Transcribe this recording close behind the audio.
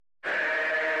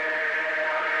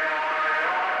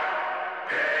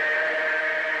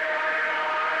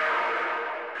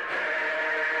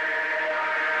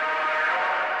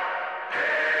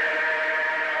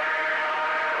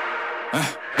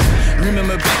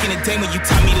back in the day when you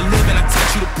taught me to live and I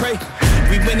taught you to pray.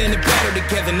 We went in the battle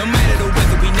together, no matter the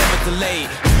weather, we never delayed.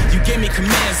 You gave me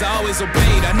commands, I always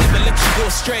obeyed. I never let you go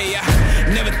astray. I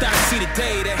never thought I'd see the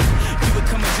day that you would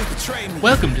come and just betray me.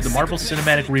 Welcome to the Marvel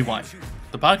Cinematic Rewind,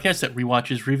 the podcast that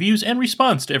rewatches, reviews, and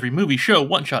responds to every movie, show,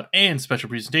 one-shot, and special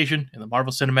presentation in the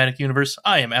Marvel Cinematic Universe.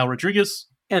 I am Al Rodriguez.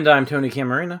 And I'm Tony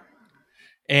Camarena.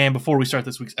 And before we start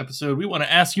this week's episode, we want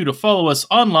to ask you to follow us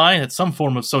online at some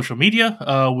form of social media.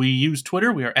 We use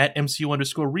Twitter. We are at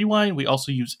MCU_Rewind. We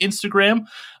also use Instagram.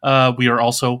 We are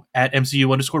also at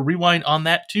MCU_Rewind on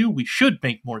that too. We should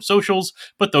make more socials,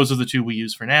 but those are the two we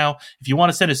use for now. If you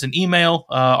want to send us an email,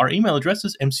 our email address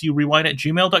is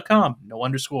mcurewind@gmail.com. No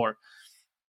underscore.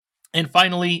 And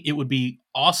finally, it would be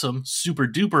awesome, super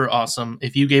duper awesome,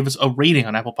 if you gave us a rating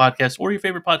on Apple Podcasts or your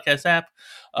favorite podcast app.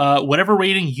 Whatever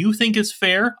rating you think is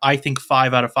fair. I think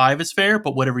 5 out of 5 is fair,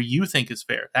 but whatever you think is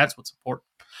fair, that's what's important.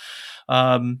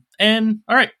 And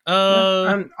all right,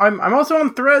 I'm also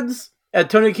on Threads at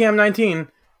TonyCam19,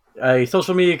 a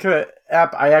social media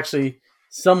app I actually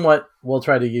somewhat will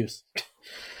try to use.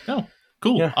 Oh,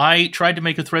 cool. Yeah. I tried to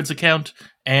make a Threads account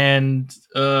and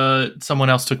someone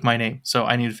else took my name, so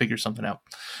I need to figure something out.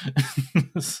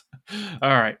 All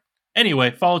right.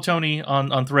 Anyway, follow Tony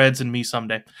on Threads and me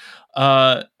someday.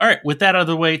 All right, with that out of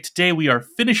the way, today we are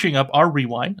finishing up our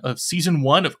rewind of Season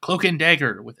 1 of Cloak and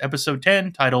Dagger with Episode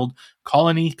 10 titled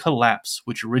Colony Collapse,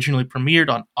 which originally premiered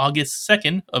on August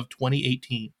 2nd of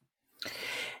 2018.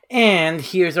 And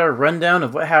here's our rundown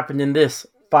of what happened in this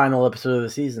final episode of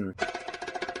the season.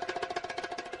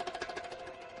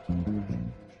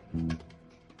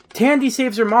 Tandy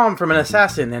saves her mom from an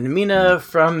assassin and Mina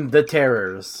from the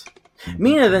terrors.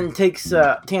 Mina then takes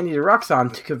Tandy to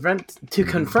Roxxon to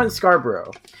confront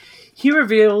Scarborough. He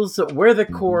reveals where the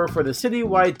core for the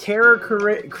citywide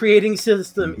terror-creating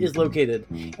system is located,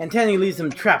 and Tandy leaves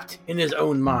him trapped in his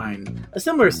own mind, a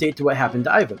similar state to what happened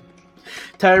to Ivan.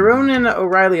 Tyrone and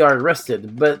O'Reilly are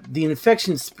arrested, but the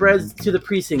infection spreads to the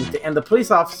precinct and the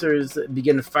police officers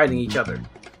begin fighting each other.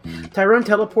 Tyrone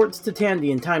teleports to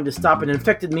Tandy in time to stop an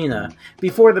infected Mina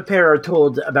before the pair are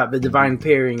told about the divine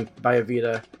pairing by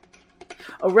Evita.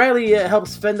 O'Reilly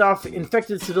helps fend off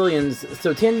infected civilians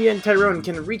so Tandy and Tyrone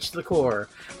can reach the core,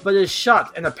 but is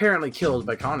shot and apparently killed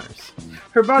by Connors.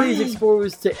 Her body is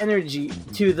exposed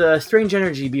to the strange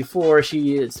energy before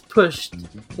she is pushed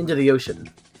into the ocean.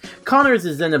 Connors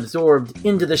is then absorbed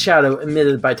into the shadow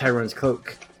emitted by Tyrone's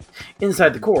cloak.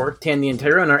 Inside the core, Tandy and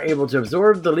Tyrone are able to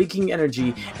absorb the leaking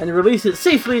energy and release it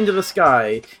safely into the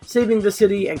sky, saving the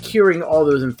city and curing all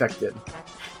those infected.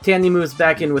 Tandy moves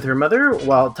back in with her mother,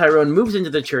 while Tyrone moves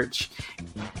into the church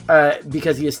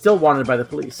because he is still wanted by the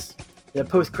police. In a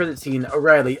post-credit scene,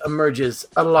 O'Reilly emerges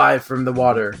alive from the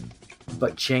water,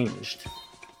 but changed.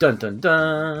 Dun dun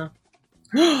dun.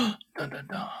 Dun dun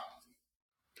dun.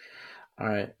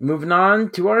 Alright, moving on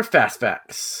to our fast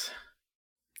facts.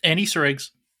 And Easter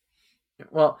eggs.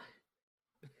 Well,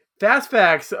 fast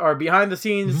facts are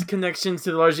behind-the-scenes connections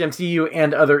to the large MCU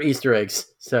and other Easter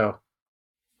eggs, so...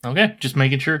 Okay, just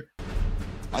making sure.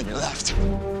 On your left.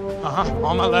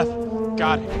 On my left.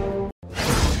 Got it.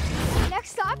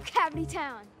 Next stop, Cavity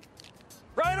Town.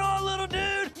 Right on, little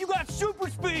dude! You got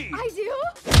super speed! I do?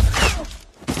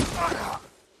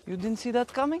 You didn't see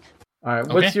that coming? Alright,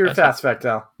 what's your fast fact,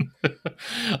 Al?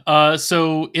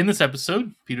 So, in this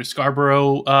episode, Peter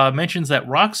Scarborough mentions that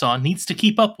Roxxon needs to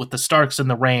keep up with the Starks and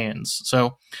the Rands.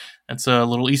 So, that's a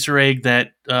little Easter egg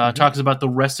that talks about the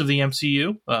rest of the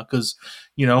MCU, because,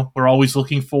 we're always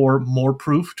looking for more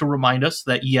proof to remind us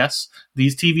that, yes,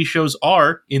 these TV shows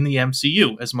are in the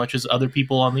MCU, as much as other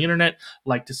people on the internet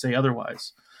like to say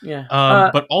otherwise. Yeah.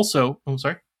 But also,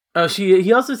 sorry?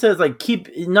 He also says,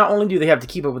 not only do they have to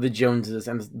keep up with the Joneses,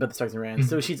 but the Starks and Rands,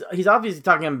 so he's obviously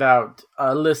talking about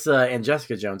Alyssa and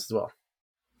Jessica Jones as well.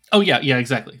 Oh yeah,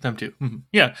 exactly. Them too. Mm-hmm.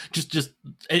 Yeah, just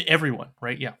everyone,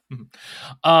 right? Yeah.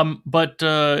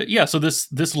 Mm-hmm. So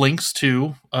this links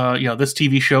to this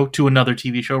TV show to another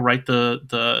TV show, right?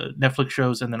 The Netflix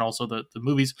shows and then also the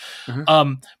movies.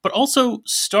 Mm-hmm. But also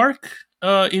Stark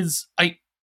is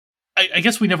I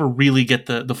guess we never really get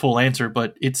the full answer,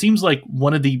 but it seems like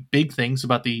one of the big things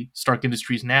about the Stark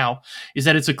Industries now is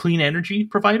that it's a clean energy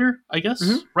provider, I guess,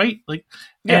 right?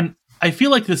 And I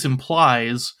feel like this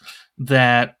implies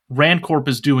that Rand Corp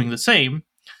is doing the same,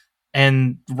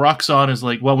 and Roxxon is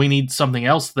like, well, we need something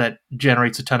else that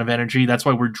generates a ton of energy. That's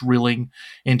why we're drilling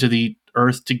into the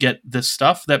earth to get this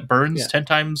stuff that burns 10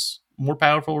 times more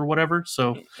powerful or whatever.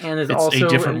 So and it's also a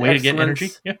different way to get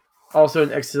energy. Yeah. Also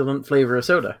an excellent flavor of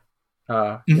soda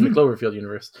in the Cloverfield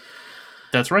universe.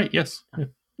 That's right, yes.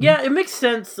 Yeah, it makes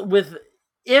sense with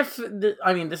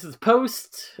this is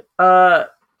post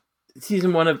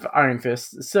season 1 of Iron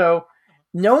Fist. So,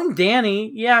 knowing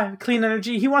Danny, yeah, clean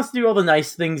energy. He wants to do all the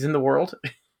nice things in the world.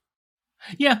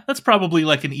 Yeah, that's probably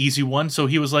like an easy one. So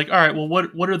he was like, all right, well,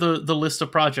 what are the list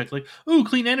of projects? Like, ooh,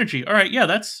 clean energy. All right, yeah,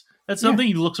 that's something.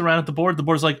 He looks around at the board. The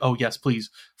board's like, oh, yes, please,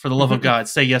 for the love of God,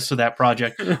 say yes to that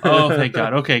project. Oh, thank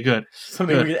God. Okay, good.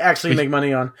 Something good. we can actually make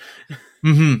money on.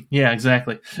 Mm-hmm. Yeah,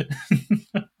 exactly.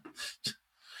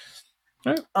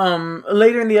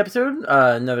 Later in the episode,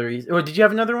 another easy... Oh, did you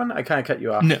have another one? I kind of cut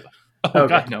you off. No. Oh,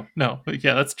 okay. God, no.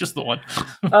 Yeah, that's just the one.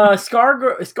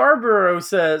 Scarborough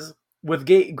says,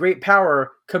 with great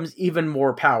power comes even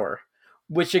more power.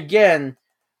 Which, again,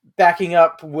 backing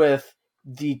up with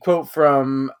the quote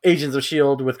from Agents of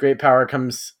S.H.I.E.L.D., with great power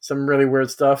comes some really weird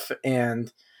stuff.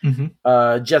 And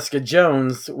Jessica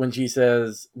Jones, when she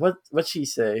says... What'd she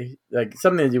say? Like,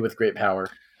 something to do with great power.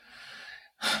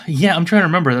 Yeah, I'm trying to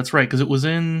remember. That's right, because it was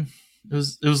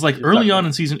like early on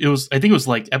in season. I think it was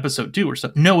like episode 2 or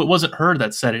something. No, it wasn't her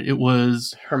that said it. It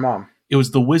was her mom. It was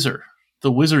the Wizard.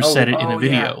 The Wizard said it in a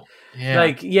video. Yeah.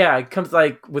 It comes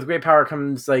like with great power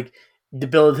comes like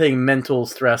debilitating mental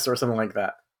stress or something like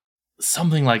that.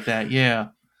 Something like that. Yeah.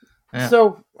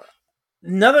 So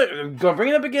go bring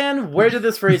it up again. Where did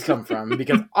this phrase come from?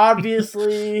 Because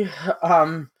obviously,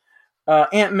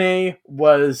 Aunt May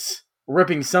was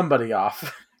ripping somebody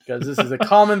off, because this is a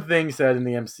common thing said in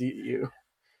the MCU.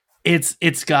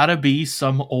 It's gotta be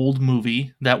some old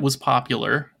movie that was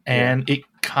popular, and it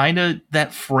kind of,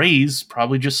 that phrase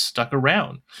probably just stuck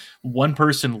around. One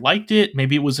person liked it,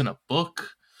 maybe it was in a book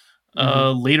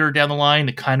later down the line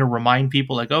to kind of remind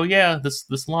people like, oh yeah,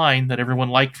 this line that everyone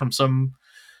liked from some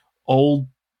old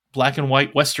black and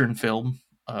white Western film.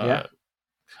 I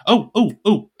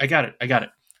got it.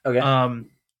 Okay.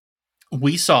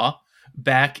 We saw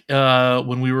back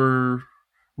when we were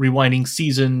rewinding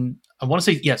season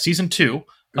 2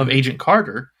 of Agent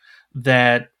Carter,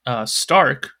 that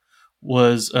Stark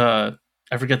was I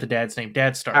forget the dad's name.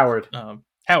 Dad Stark.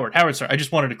 Howard Stark. I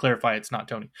just wanted to clarify it's not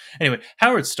Tony. Anyway,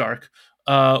 Howard Stark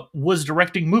was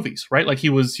directing movies, right? Like he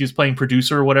was playing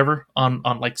producer or whatever on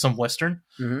like some Western.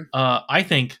 I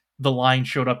think the line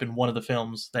showed up in one of the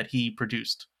films that he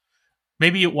produced.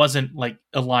 Maybe it wasn't like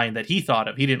a line that he thought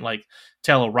of. He didn't like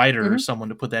tell a writer or someone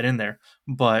to put that in there.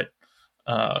 But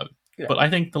I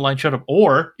think the line showed up.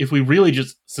 Or if we really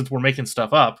just, since we're making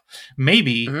stuff up,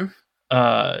 maybe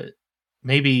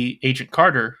Agent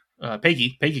Carter,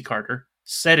 Peggy Carter,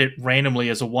 said it randomly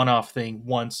as a one-off thing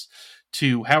once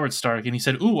to Howard Stark, and he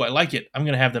said, "Ooh, I like it. I'm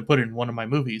going to have them put it in one of my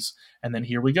movies." And then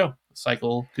here we go. The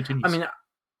cycle continues. I mean,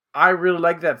 I really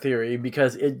like that theory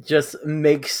because it just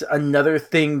makes another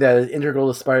thing that is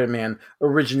integral to Spider-Man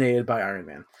originated by Iron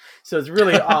Man. So it's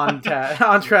really on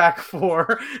track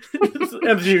for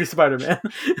MCU Spider-Man.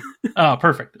 Oh,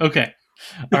 perfect. Okay.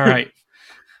 All right.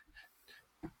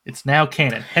 It's now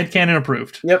canon. Headcanon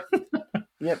approved. Yep.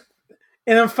 And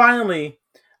then finally,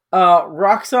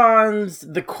 Roxxon's,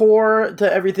 the core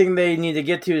to everything they need to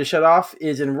get to shut off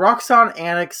is in Roxxon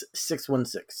Annex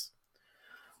 616.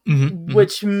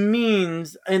 Which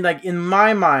means, and like in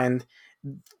my mind,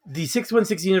 the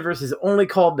 616 universe is only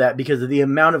called that because of the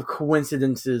amount of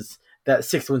coincidences that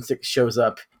 616 shows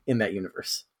up in that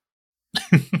universe.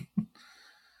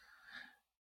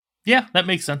 Yeah, that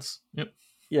makes sense. Yep.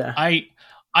 Yeah. I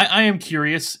am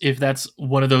curious if that's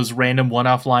one of those random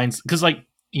one-off lines, because like,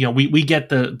 you know, we get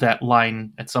that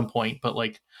line at some point, but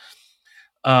like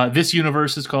this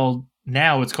universe is called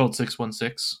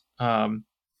 616. Well,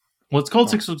 it's called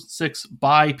 616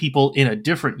 by people in a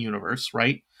different universe,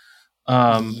 right?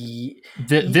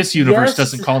 This universe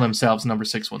doesn't call themselves number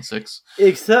 616.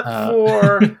 Except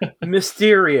for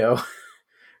Mysterio,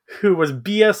 who was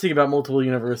BSing about multiple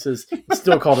universes,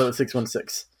 still called it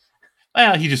 616.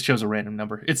 Well, he just chose a random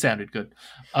number. It sounded good.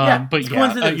 But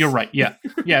yeah, you're right. Yeah,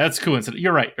 that's coincidence.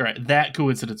 You're right. That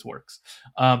coincidence works.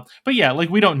 But yeah, like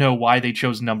we don't know why they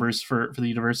chose numbers for the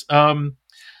universe.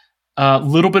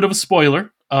 Little bit of a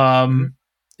spoiler.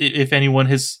 If anyone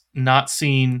has not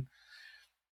seen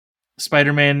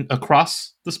Spider-Man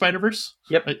Across the Spider-Verse.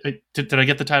 Yep. Did I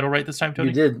get the title right this time, Tony?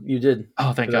 You did.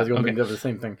 Oh, thank God. I was going to do the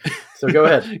same thing. So go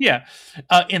ahead. Yeah.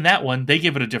 In that one, they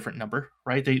give it a different number,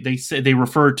 right? They say they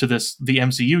refer to the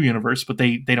MCU universe, but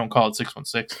they don't call it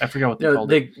 616. I forgot what they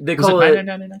called it. They call it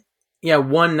 9999. Yeah,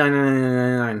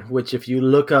 199999, which if you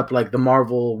look up like the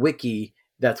Marvel wiki,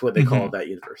 that's what they call that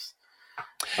universe.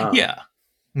 Yeah.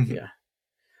 Yeah.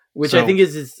 Which I think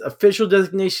is its official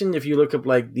designation if you look up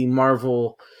like the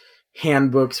Marvel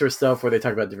handbooks or stuff where they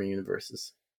talk about different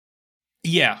universes.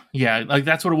 Yeah. Like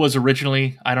that's what it was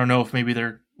originally. I don't know if maybe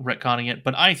they're retconning it,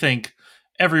 but I think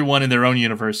everyone in their own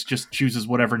universe just chooses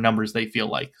whatever numbers they feel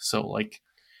like. So like,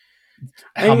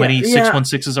 how many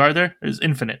 616s are there? There's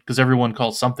infinite, because everyone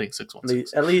calls something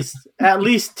 616. At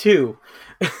least two,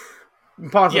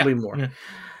 possibly more.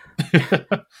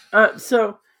 Yeah.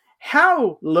 So,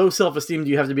 how low self-esteem do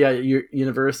you have to be at your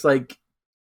universe? Like,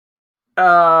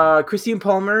 Christine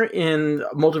Palmer in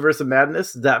Multiverse of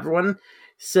Madness, that one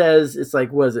says it's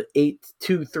like, was it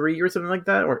 823 or something like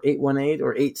that, or 818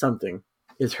 or 8 something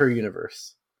is her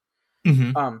universe.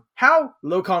 Mm-hmm. How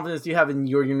low confidence do you have in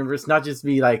your universe? Not just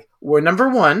be like, we're number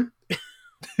one.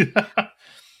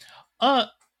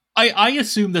 I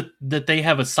assume that they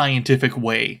have a scientific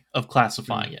way of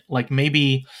classifying it. Like,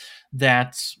 maybe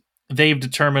that they've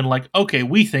determined, like, okay,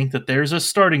 we think that there's a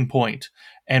starting point,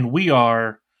 and we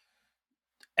are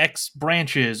X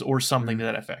branches or something to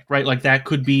that effect, right? Like, that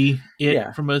could be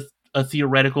it from a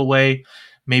theoretical way.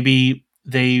 Maybe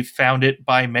they found it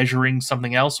by measuring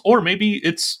something else, or maybe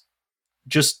it's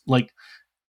just like,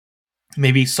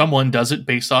 maybe someone does it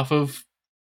based off of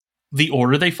the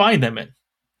order they find them in,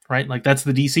 right? Like, that's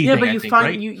the DC thing, but I think,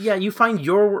 right? you find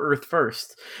your Earth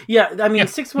first. Yeah, I mean,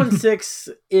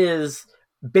 616 is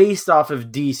based off of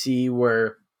DC,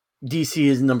 where DC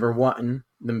is number one,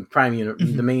 the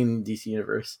the main DC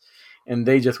universe, and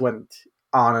they just went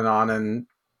on, and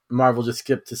Marvel just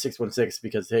skipped to 616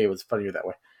 because, hey, it was funnier that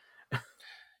way.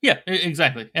 Yeah,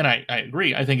 exactly. And I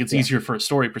agree. I think it's easier for a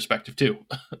story perspective too.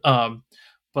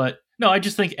 But no, I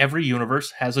just think every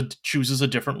universe chooses a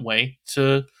different way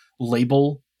to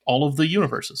label all of the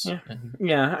universes.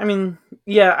 Yeah. I mean,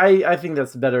 I think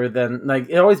that's better than, like,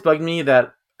 it always bugged me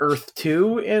that Earth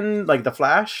 2 in, like, The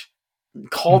Flash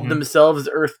called themselves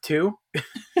Earth 2.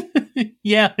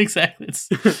 Yeah, exactly. It's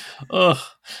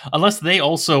unless they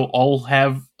also all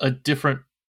have a different,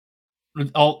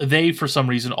 they for some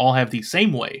reason all have the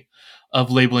same way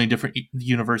of labeling different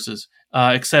universes,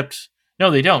 except no,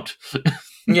 they don't.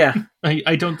 Yeah.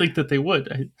 I don't think that they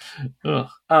would.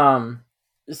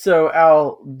 So,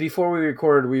 Al, before we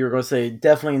recorded, we were going to say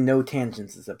definitely no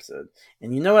tangents this episode,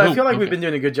 and you know what, I feel like we've been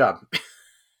doing a good job.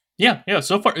 Yeah,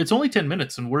 so far it's only 10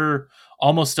 minutes and we're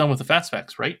almost done with the fast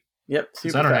facts, right? Yep,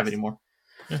 because I don't have any more.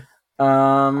 Yeah.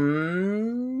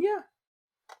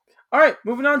 All right,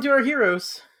 moving on to our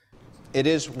heroes. It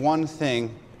is one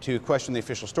thing to question the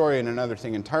official story, and another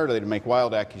thing entirely to make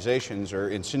wild accusations or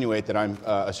insinuate that I'm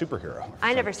a superhero.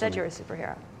 I never said you were a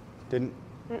superhero. Didn't?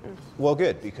 Well,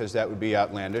 good, because that would be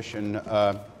outlandish and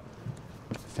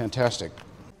fantastic.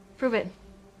 Prove it.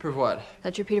 Prove what?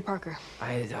 That you're Peter Parker.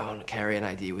 I don't carry an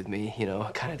ID with me, you know,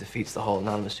 it kind of defeats the whole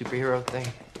anonymous superhero thing.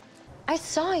 I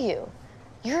saw you.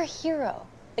 You're a hero.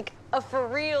 Like, a for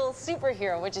real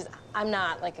superhero, which is, I'm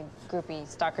not like a groupie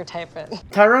stalker type.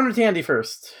 Tyrone or Tandy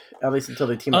first, at least until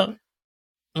they team up.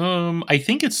 I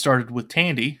think it started with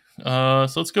Tandy. So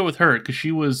let's go with her, because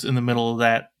she was in the middle of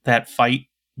that fight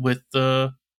with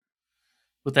that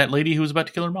lady who was about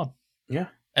to kill her mom. Yeah.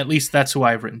 At least that's who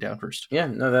I've written down first. Yeah,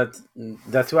 no,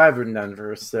 that's who I've written down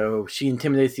first. So she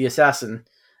intimidates the assassin,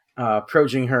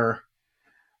 approaching her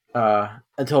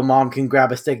until mom can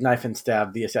grab a steak knife and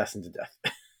stab the assassin to death.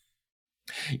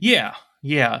 Yeah.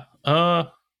 I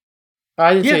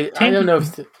didn't say. Tandy, I don't know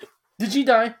if did she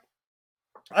die.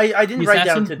 I didn't write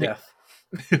down to death.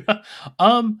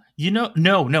 No.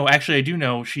 Actually, I do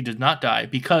know she did not die,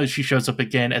 because she shows up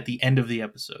again at the end of the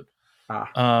episode.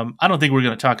 I don't think we're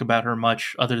going to talk about her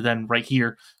much other than right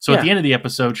here. So at the end of the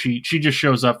episode, she just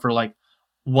shows up for like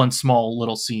one small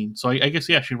little scene. So I guess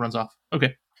she runs off.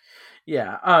 Okay.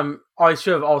 Yeah. I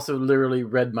should have also literally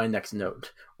read my next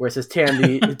note where it says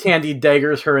Tandy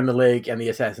daggers her in the leg and the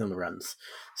assassin runs.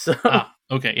 So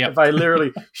okay, yeah. If I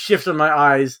literally shifted my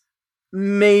eyes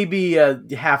maybe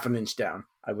half an inch down,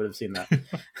 I would have seen that.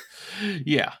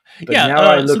 Yeah. But now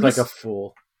I look like a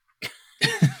fool.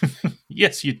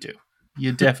 Yes, you do.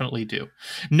 You definitely do.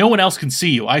 No one else can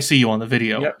see you. I see you on the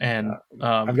video, and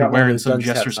you're wearing some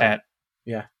jester's hat.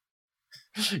 Yeah.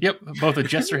 Yep, both a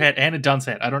jester hat and a dunce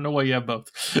hat. I don't know why you have both.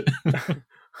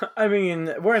 I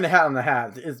mean, wearing the hat on the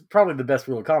hat is probably the best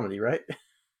rule of comedy, right?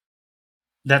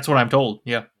 That's what I'm told.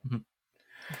 Yeah. Mm-hmm.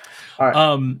 All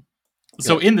right.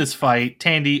 So in this fight,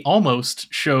 Tandy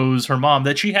almost shows her mom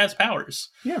that she has powers.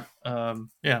 Yeah.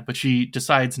 But she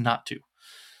decides not to.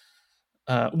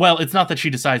 Well, it's not that she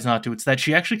decides not to. It's that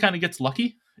she actually kind of gets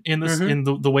lucky in this, in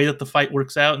the way that the fight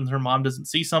works out, and her mom doesn't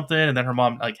see something, and then her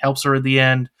mom like helps her at the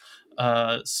end.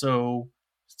 So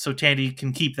Tandy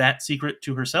can keep that secret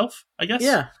to herself, I guess.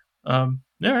 Yeah. All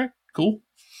right. Cool.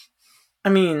 I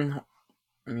mean,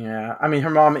 her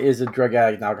mom is a drug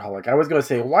addict and alcoholic. I was going to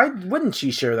say, why wouldn't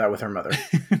she share that with her mother?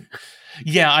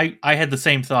 Yeah, I had the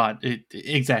same thought.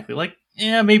 Exactly. Like,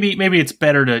 yeah, maybe it's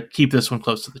better to keep this one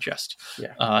close to the chest.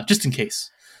 Yeah. Just in case.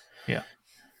 Yeah.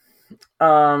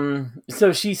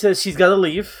 So she says she's got to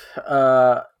leave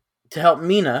to help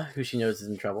Mina, who she knows is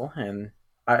in trouble. And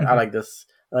I like this.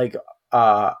 Like,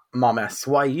 Mom asks,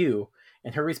 why you?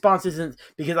 And her response isn't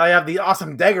because I have the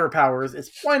awesome dagger powers.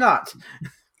 It's why not?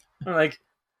 I'm like,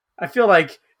 I feel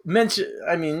like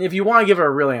if you want to give her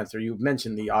a real answer, you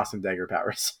mention the awesome dagger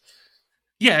powers.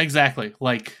 Yeah, exactly.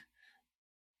 Like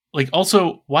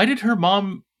also, why did her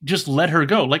mom just let her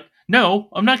go? Like, no,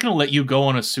 I'm not going to let you go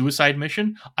on a suicide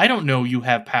mission. I don't know you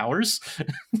have powers.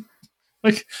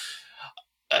 Like,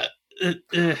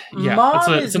 yeah,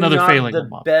 Mom it's another not failing.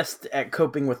 The best at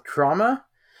coping with trauma,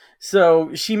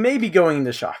 so she may be going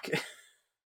into shock.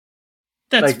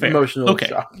 That's like fair. Emotional Okay.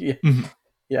 shock. Yeah. Mm-hmm.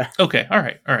 Yeah. Okay. All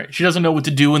right. She doesn't know what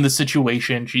to do in the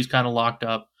situation. She's kind of locked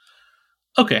up.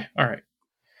 Okay. All right.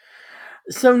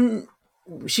 So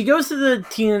she goes to the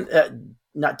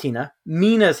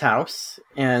Mina's house,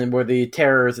 and where the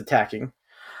terror is attacking.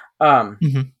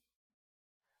 Knowing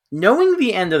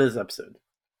the end of this episode,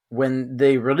 when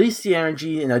they release the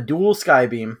energy in a dual sky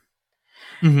beam,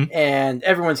 and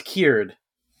everyone's cured,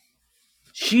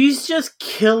 she's just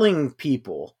killing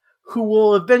people who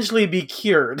will eventually be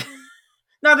cured.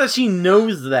 Not that she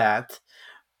knows that,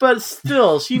 but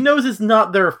still, she knows it's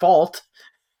not their fault.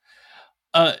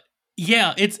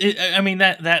 Yeah, I mean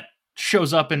that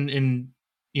shows up in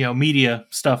media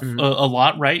stuff a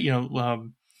lot, right?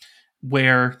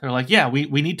 Where they're like, yeah, we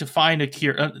need to find a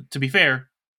cure. To be fair,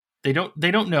 they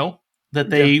don't know that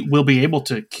they will be able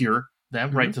to cure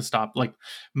them, right? To stop, like,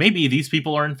 maybe these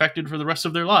people are infected for the rest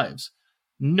of their lives.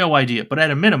 No idea. But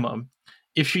at a minimum,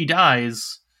 if she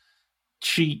dies,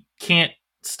 she can't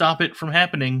stop it from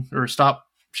happening, or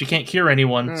she can't cure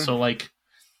anyone. So, like,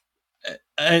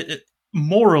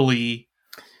 morally,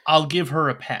 I'll give her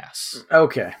a pass.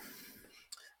 Okay.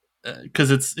 Because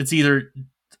it's either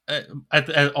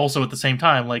also at the same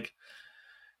time, like,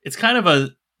 it's kind of a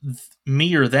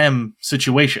me or them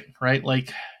situation, right?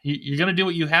 Like, you're gonna do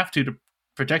what you have to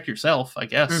protect yourself, I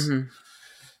guess.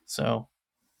 So,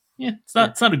 yeah, it's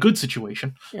not a good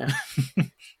situation. Yeah.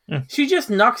 She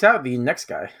just knocks out the next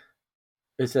guy.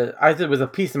 I thought it was a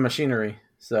piece of machinery,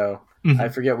 so I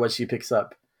forget what she picks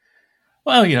up.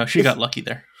 Well, she got lucky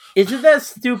there. Is it that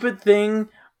stupid thing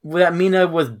that Mina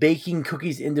was baking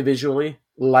cookies individually,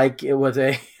 like it was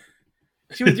a?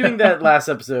 She was doing that last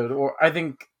episode, or I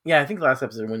think last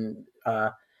episode when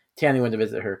Tanny went to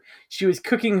visit her. She was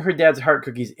cooking her dad's heart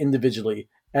cookies individually,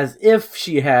 as if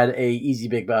she had a easy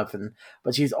bake muffin.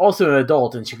 But she's also an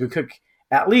adult, and she could cook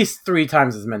at least 3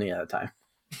 times as many at a time.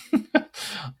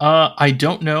 I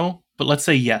don't know, but let's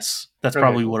say yes. That's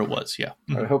probably what it was. Yeah.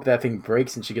 I hope that thing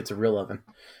breaks and she gets a real oven.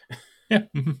 Yeah.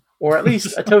 Or at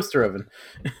least a toaster oven.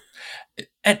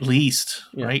 At least,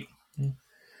 right?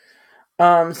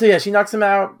 So yeah, she knocks him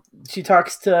out. She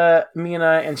talks to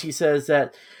Mina, and she says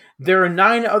that there are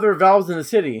 9 other valves in the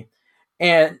city,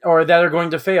 or that are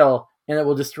going to fail, and it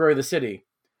will destroy the city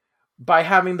by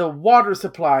having the water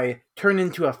supply turn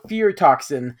into a fear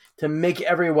toxin to make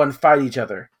everyone fight each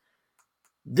other.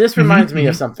 This reminds me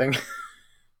of something.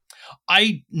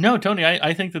 No, Tony,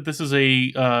 I think that this is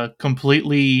a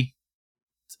completely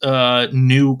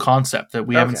new concept that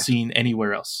we haven't seen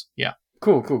anywhere else. Yeah.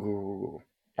 Cool.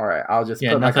 All right, I'll just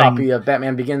put my copy of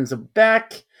Batman Begins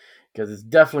back, because it's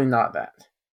definitely not that.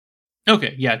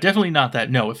 Okay, yeah, definitely not that.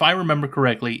 No, if I remember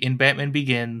correctly, in Batman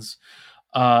Begins,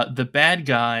 the bad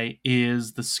guy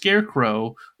is the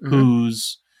Scarecrow,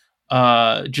 who's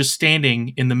just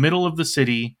standing in the middle of the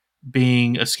city,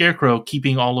 being a scarecrow,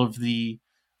 keeping all of the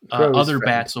other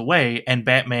bats away, and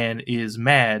Batman is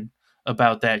mad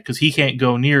about that because he can't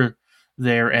go near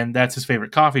there, and that's his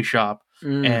favorite coffee shop,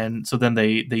 and so then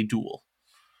they duel.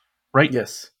 Right?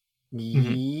 Yes.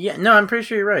 Yeah. No, I'm pretty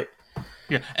sure you're right.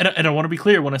 Yeah, and I want to be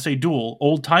clear when I say duel,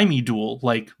 old-timey duel,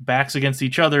 like backs against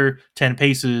each other, 10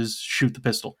 paces, shoot the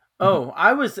pistol. Oh,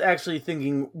 I was actually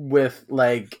thinking with,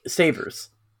 like, sabers.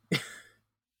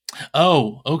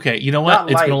 Oh, okay. You know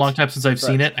what? It's been a long time since I've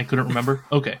seen it. I couldn't remember.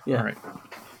 Okay, yeah. All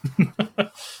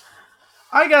right.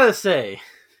 I gotta say,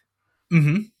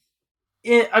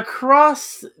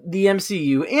 across the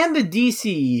MCU and the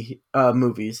DC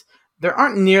movies, there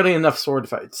aren't nearly enough sword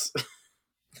fights.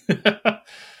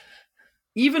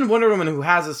 Even Wonder Woman, who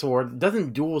has a sword,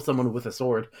 doesn't duel someone with a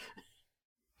sword.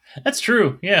 That's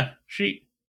true. Yeah, she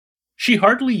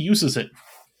hardly uses it.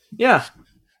 Yeah.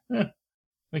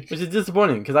 Which is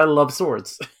disappointing because I love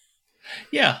swords.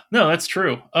 Yeah, no, that's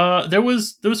true. There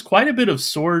was quite a bit of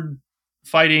sword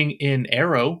fighting in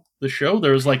Arrow, the show.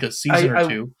 There was like a season or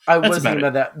two. I was thinking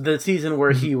about that. The season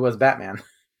where he was Batman,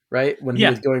 right? When he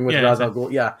was going with Ra's al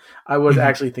Ghul. Yeah, I was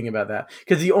actually thinking about that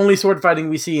because the only sword fighting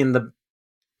we see in the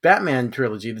Batman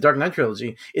trilogy, the Dark Knight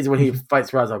trilogy, is when he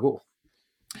fights Ra's al Ghul.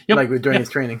 Yep. Like during his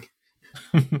training.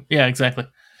 Yeah, exactly.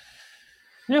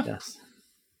 Yeah. Yes.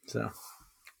 So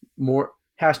more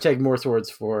swords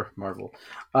for Marvel.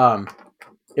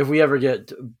 If we ever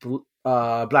get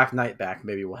Black Knight back,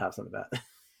 maybe we'll have some of that.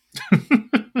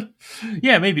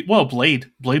 Yeah, maybe. Well,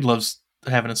 Blade loves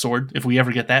having a sword. If we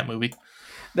ever get that movie,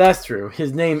 that's true.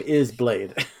 His name is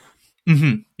Blade.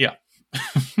 Yeah.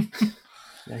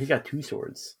 Yeah, he got 2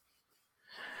 swords.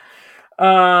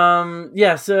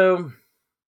 Yeah. So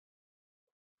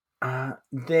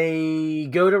they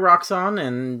go to Roxxon,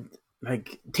 and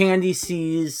like Tandy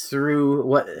sees through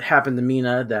what happened to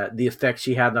Mina, that the effect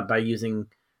she had by using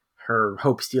her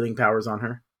hope stealing powers on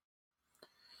her,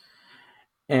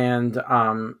 and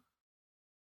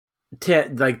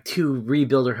to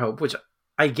rebuild her hope, which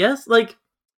I guess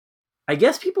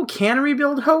people can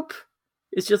rebuild hope.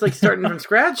 It's just like starting from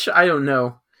scratch. I don't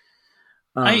know.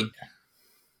 I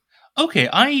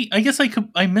guess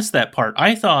I missed that part.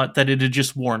 I thought that it had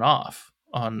just worn off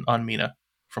on Mina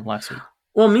from last week.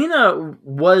 Well, Mina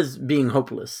was being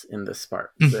hopeless in this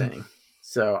part thing,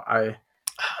 so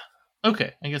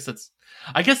Okay, I guess that's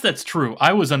true.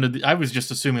 I was just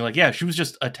assuming like, yeah, she was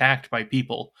just attacked by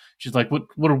people. She's like,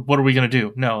 what are we gonna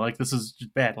do? No, like this is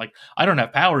just bad. Like I don't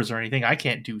have powers or anything. I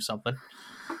can't do something.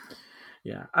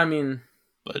 Yeah, I mean,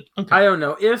 but okay. I don't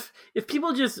know if it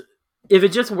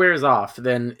just wears off,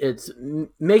 then it's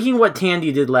making what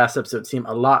Tandy did last episode seem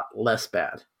a lot less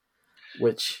bad.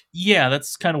 Which yeah,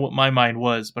 that's kind of what my mind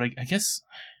was, but I guess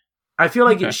I feel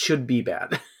like it should be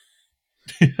bad.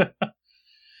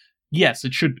 Yes,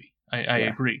 it should be. I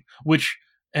agree. Which,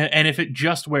 and if it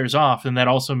just wears off, then that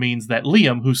also means that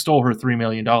Liam, who stole her $3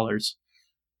 million,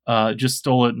 just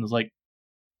stole it and was like,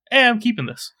 I'm keeping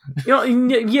this.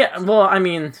 Yeah, well, I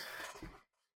mean,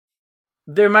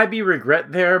 there might be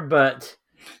regret there, but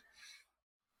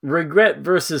regret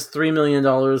versus $3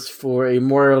 million for a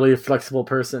morally flexible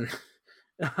person,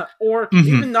 or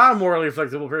even not a morally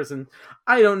flexible person,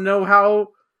 I don't know how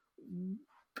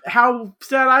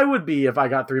sad I would be if I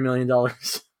got $3 million.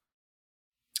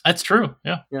 That's true.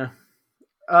 Yeah. Yeah.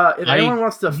 If anyone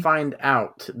wants to find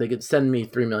out, they could send me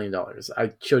 $3 million. I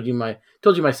told you my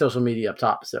social media up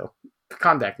top, so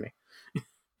contact me.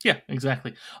 Yeah,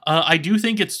 exactly. I do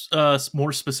think it's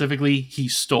more specifically he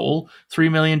stole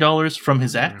 $3 million from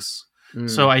his ex.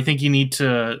 So I think you need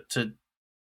to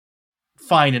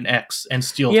find an ex and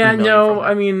steal. Yeah, $3 million no, from her.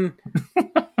 I mean,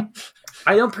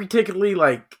 I don't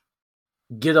particularly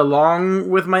get along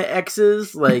with my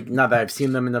exes. Like, not that I've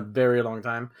seen them in a very long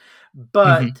time,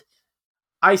 but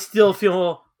I still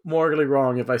feel morally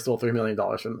wrong if I stole $3 million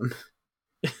from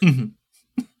them.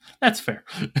 That's fair.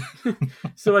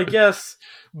 So I guess,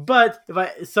 but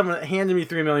if someone handed me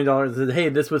 $3 million and said, "Hey,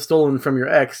 this was stolen from your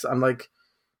ex," I'm like,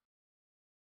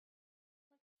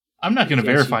 I'm not going to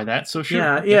verify that. So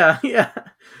sure. Yeah. I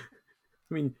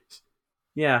mean,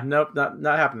 yeah, nope, not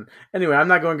happening. Anyway, I'm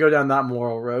not going to go down that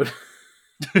moral road.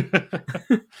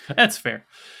 That's fair.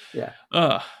 Yeah.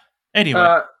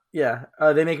 Anyway.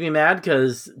 They make me mad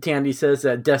because Tandy says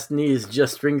that destiny is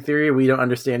just string theory we don't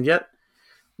understand yet,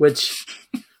 which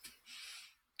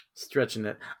stretching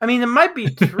it. I mean, it might be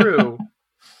true.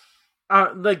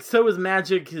 So is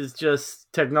magic is just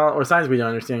technology or science we don't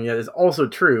understand yet is also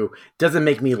true. Doesn't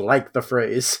make me like the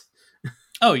phrase.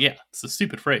 Oh yeah, it's a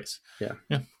stupid phrase. Yeah.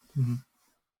 Mm-hmm.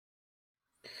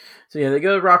 So yeah, they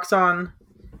go to Roxxon.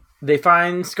 They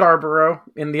find Scarborough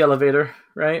in the elevator,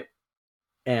 right?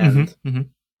 And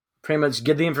pretty much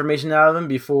get the information out of him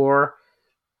before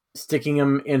sticking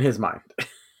him in his mind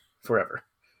forever.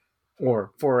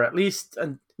 Or for at least...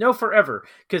 no, forever.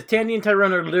 Because Tandy and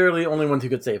Tyrone are literally the only ones who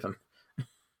could save him.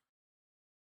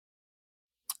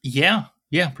 Yeah,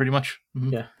 pretty much.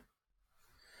 Yeah.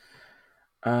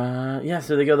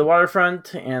 So they go to the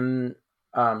waterfront, and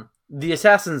the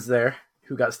assassin's there,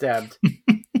 who got stabbed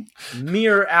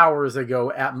mere hours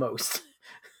ago at most.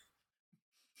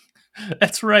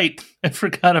 That's right. I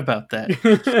forgot about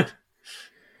that.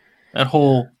 That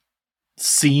whole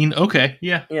scene. Okay,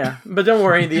 yeah. Yeah, but don't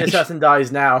worry, the assassin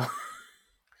dies now.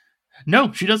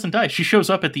 No, she doesn't die. She shows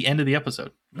up at the end of the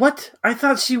episode. What? I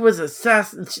thought she was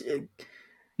assassin.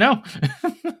 No.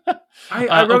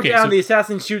 I wrote down the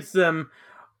assassin shoots at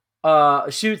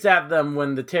them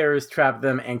when the terrorists trap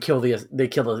them and kill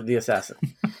the assassin.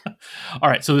 All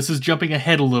right, so this is jumping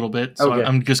ahead a little bit, so okay.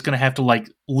 I'm just going to have to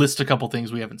list a couple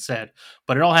things we haven't said,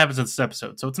 but it all happens in this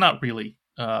episode, so it's not really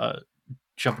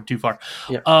jumping too far.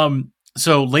 Yeah.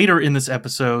 So later in this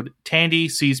episode, Tandy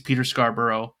sees Peter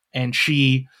Scarborough, and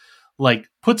she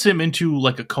puts him into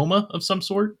a coma of some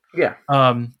sort. Yeah.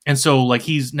 And so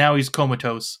he's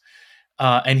comatose.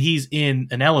 and he's in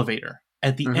an elevator.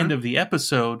 At the end of the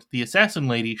episode, the assassin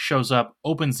lady shows up,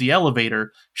 opens the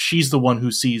elevator. She's the one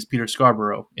who sees Peter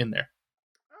Scarborough in there.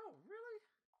 Oh, really?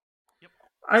 Yep.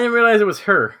 I didn't realize it was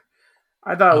her.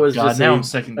 I thought it was just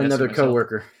another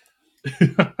coworker.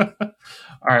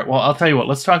 All right, well, I'll tell you what.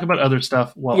 Let's talk about other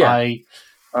stuff while I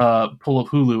pull up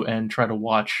Hulu and try to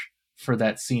watch for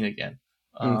that scene again.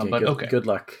 Good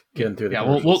luck getting through the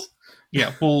commercials.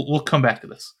 We'll come back to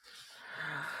this.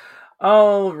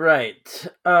 All right.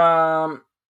 So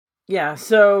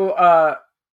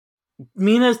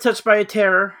Mina is touched by a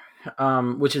terror,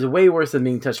 which is way worse than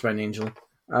being touched by an angel.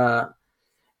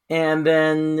 And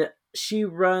then she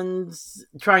runs,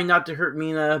 trying not to hurt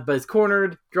Mina, but is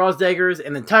cornered, draws daggers,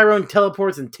 and then Tyrone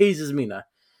teleports and tases Mina.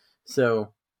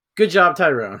 So, good job,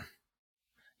 Tyrone.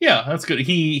 Yeah, that's good.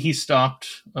 He stopped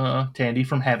Tandy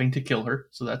from having to kill her,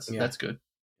 so that's good.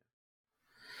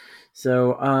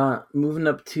 So, moving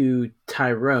up to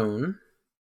Tyrone.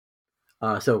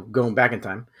 So, going back in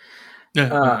time.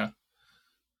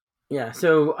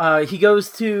 So he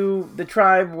goes to the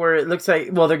tribe where it looks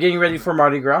like, they're getting ready for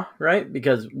Mardi Gras, right?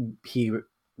 Because he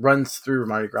runs through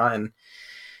Mardi Gras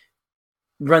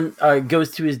and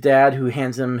goes to his dad, who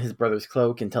hands him his brother's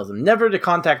cloak and tells him never to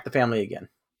contact the family again.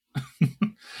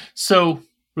 So,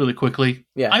 really quickly,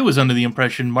 I was under the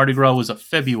impression Mardi Gras was a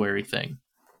February thing.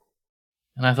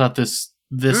 And I thought this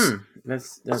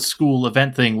that's school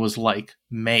event thing was like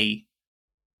May.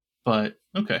 But,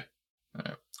 okay. All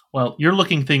right. Well, you're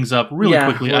looking things up really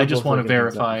quickly. I just want to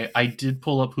verify. I did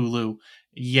pull up Hulu.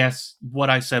 Yes, what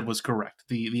I said was correct.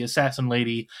 The assassin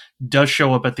lady does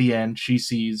show up at the end. She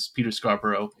sees Peter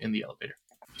Scarborough in the elevator.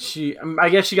 I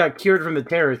guess she got cured from the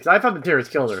terrorists. I thought the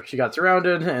terrorists killed her. She got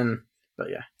surrounded, but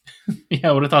yeah. Yeah,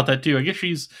 I would have thought that too. I guess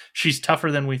she's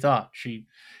tougher than we thought. She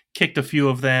kicked a few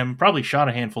of them, probably shot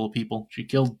a handful of people. She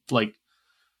killed like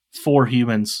 4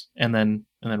 humans and then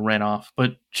ran off.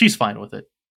 But she's fine with it.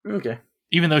 Okay.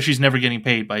 Even though she's never getting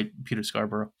paid by Peter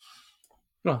Scarborough.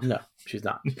 Well, no, she's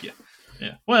not.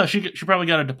 Yeah. Well, she probably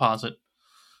got a deposit.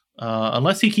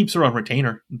 Unless he keeps her on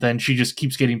retainer, then she just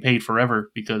keeps getting paid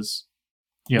forever because,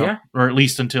 or at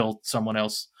least until someone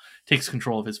else takes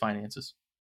control of his finances.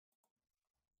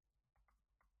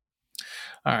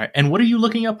 All right. And what are you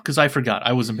looking up? Because I forgot.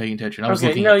 I wasn't paying attention. I was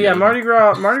looking at Mardi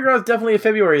Gras. Mardi Gras is definitely a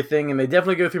February thing, and they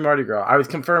definitely go through Mardi Gras. I was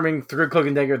confirming through Cloak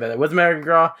and Dagger that it was Mardi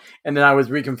Gras, and then I was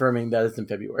reconfirming that it's in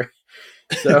February.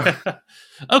 So,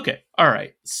 okay. All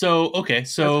right. So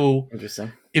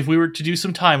interesting. If we were to do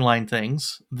some timeline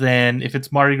things, then if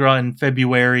it's Mardi Gras in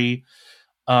February,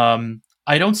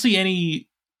 I don't see any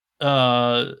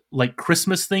like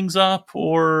Christmas things up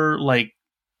or like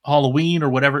Halloween or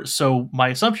whatever. So my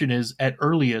assumption is at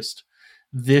earliest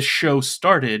this show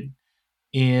started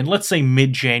in, let's say,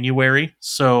 mid-January.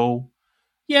 So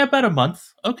yeah, about a month.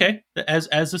 Okay. As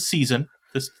a season,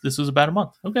 this was about a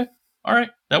month. Okay. All right.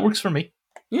 That works for me.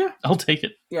 Yeah. I'll take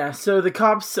it. Yeah. So the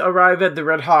cops arrive at the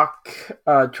Red Hawk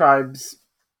tribe's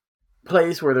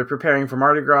place where they're preparing for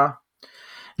Mardi Gras.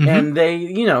 And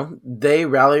they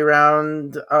rally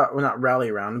around, not rally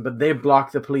around, but they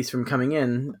block the police from coming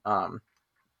in,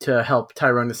 to help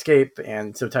Tyrone escape,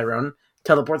 and so Tyrone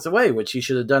teleports away, which he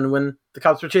should have done when the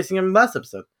cops were chasing him last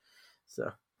episode.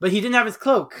 So, but he didn't have his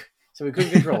cloak, so he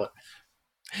couldn't control it.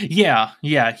 Yeah,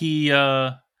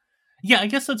 I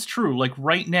guess that's true. Like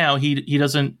right now,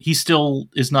 he still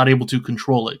is not able to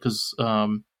control it because,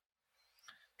 trying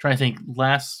to think,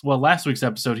 last week's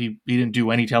episode he didn't do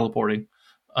any teleporting.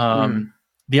 The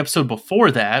episode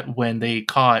before that, when they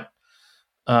caught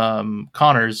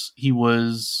Connors, he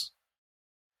was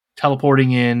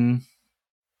teleporting in.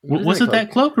 Was it that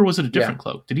cloak or was it a different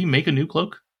cloak? Did he make a new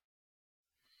cloak?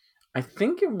 I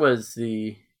think it was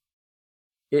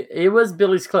it was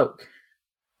Billy's cloak.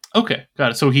 Okay,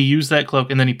 got it. So he used that cloak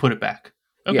and then he put it back.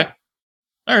 Okay. Yeah.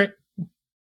 All right.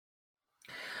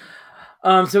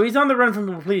 So he's on the run from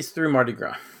the police through Mardi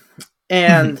Gras.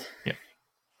 And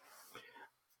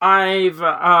I've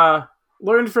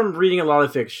learned from reading a lot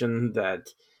of fiction that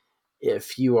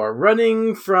if you are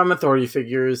running from authority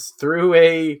figures through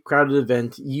a crowded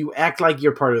event, you act like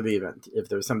you're part of the event. If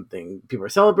there's something people are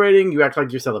celebrating, you act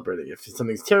like you're celebrating. If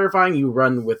something's terrifying, you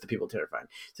run with the people terrifying.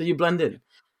 So you blend in.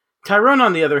 Tyrone,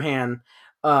 on the other hand,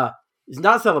 is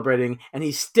not celebrating, and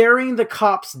he's staring the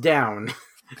cops down.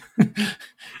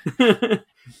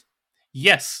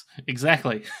 Yes,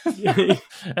 exactly.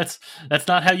 That's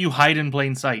not how you hide in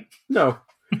plain sight. No.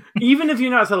 Even if you're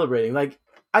not celebrating. Like,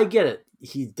 I get it.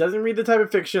 He doesn't read the type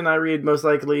of fiction I read, most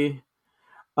likely.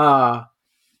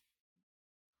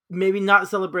 Maybe not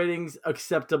celebrating's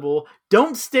acceptable.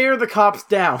 Don't stare the cops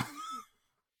down.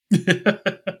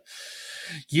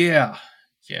 Yeah.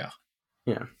 Yeah.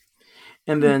 Yeah.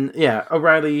 And then,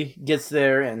 O'Reilly gets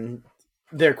there, and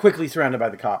they're quickly surrounded by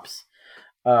the cops.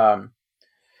 And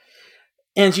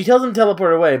she tells him to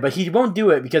teleport away, but he won't do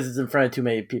it because it's in front of too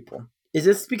many people. Is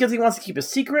this because he wants to keep a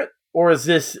secret, or is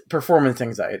this performance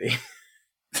anxiety?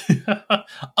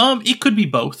 It could be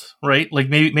both, right? Like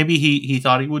maybe he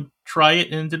thought he would try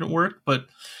it and it didn't work, but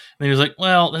then he was like,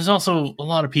 well, there's also a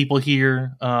lot of people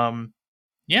here.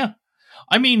 Yeah.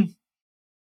 I mean,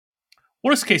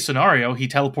 worst case scenario, he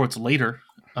teleports later.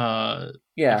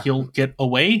 He'll get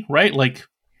away, right? Like,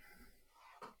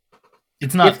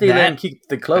 it's not if they then keep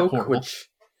the cloak,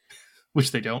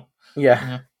 which they don't.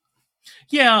 Yeah.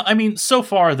 I mean, so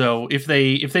far though, if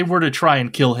they were to try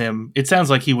and kill him, it sounds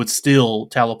like he would still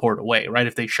teleport away, right?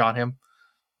 If they shot him,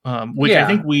 which I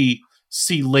think we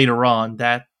see later on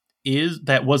that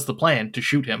was the plan, to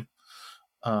shoot him.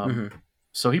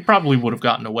 So he probably would have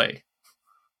gotten away.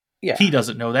 Yeah, he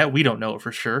doesn't know that. We don't know it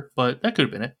for sure, but that could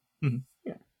have been it.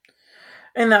 Yeah,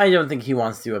 and I don't think he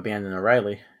wants to abandon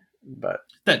O'Reilly, but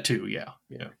that too. Yeah.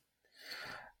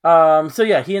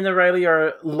 So he and O'Reilly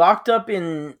are locked up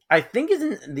in, I think is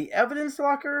in the evidence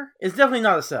locker. It's definitely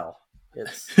not a cell.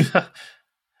 It's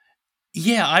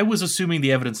yeah, I was assuming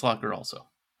the evidence locker also.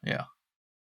 Yeah.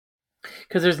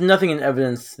 Because there's nothing in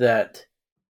evidence that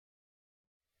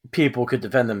people could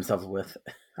defend themselves with,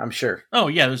 I'm sure. Oh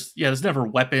yeah, there's never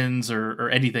weapons or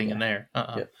anything in there.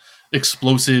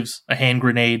 Explosives, a hand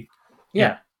grenade.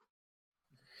 Yeah.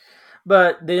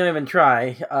 But they don't even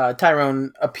try.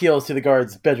 Tyrone appeals to the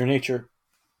guard's better nature.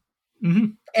 Mm-hmm.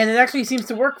 And it actually seems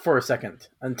to work for a second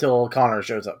until Connor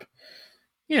shows up.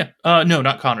 Yeah. No,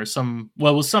 not Connor. Some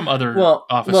other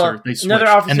officer. They switched, another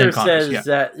officer Connors, says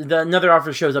that another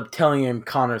officer shows up telling him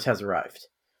Connors has arrived.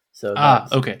 So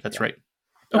okay, that's right.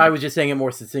 Okay. I was just saying it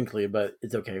more succinctly, but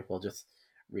it's okay. We'll just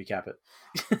recap it.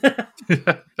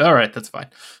 All right, that's fine.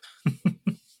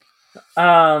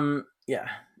 Yeah.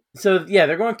 So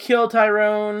they're going to kill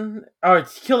Tyrone, or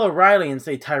kill O'Reilly and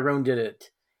say Tyrone did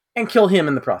it, and kill him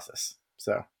in the process.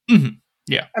 So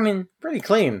yeah, I mean, pretty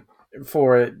clean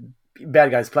for a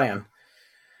bad guy's plan.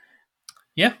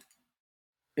 Yeah.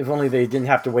 If only they didn't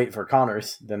have to wait for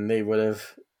Connors, then they would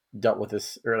have dealt with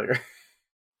this earlier.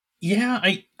 Yeah,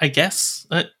 I guess.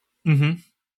 I'll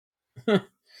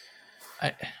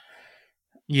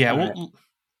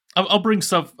bring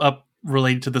stuff up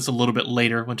related to this a little bit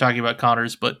later when talking about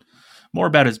Connors, but more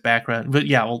about his background. But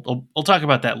yeah, I'll talk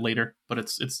about that later. But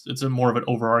it's a more of an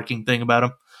overarching thing about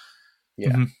him.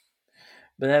 Yeah.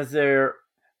 But as they're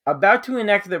about to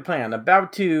enact their plan,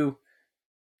 about to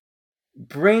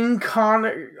bring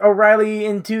Connor O'Reilly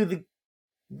into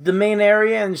the main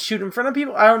area and shoot in front of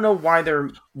people, I don't know where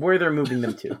they're moving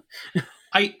them to.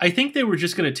 I think they were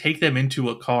just going to take them into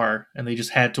a car, and they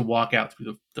just had to walk out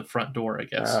through the front door, I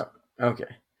guess. Okay.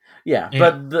 Yeah,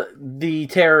 but the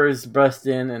terrors burst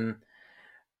in and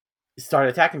start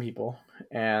attacking people,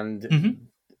 and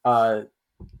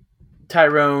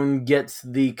Tyrone gets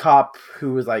the cop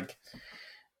who was like,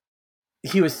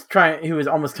 he was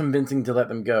almost convincing to let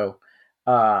them go,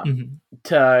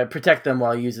 to protect them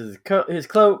while he uses his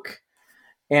cloak,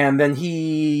 and then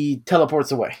he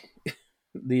teleports away,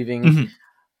 leaving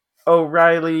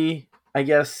O'Reilly, I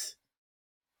guess,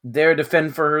 there to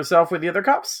fend for herself with the other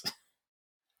cops.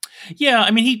 Yeah, I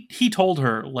mean, he told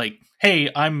her, like, hey,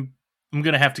 I'm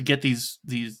gonna have to get these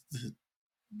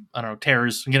I don't know,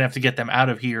 terrors. I'm gonna have to get them out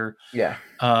of here. Yeah.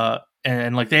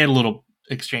 And like they had a little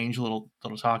exchange, a little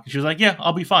talk. And she was like, yeah,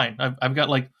 I'll be fine. I've got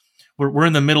like we're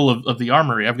in the middle of the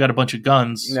armory. I've got a bunch of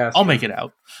guns. I'll make it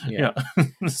out. Yeah.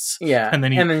 Yeah. And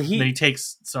then he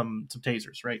takes some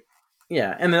tasers, right?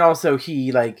 Yeah, and then also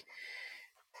he like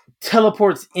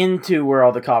teleports into where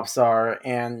all the cops are,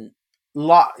 and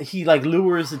he like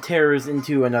lures the terrors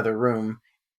into another room,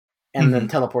 and then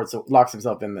locks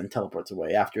himself in, and then teleports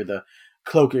away after the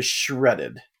cloak is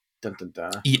shredded. Dun, dun,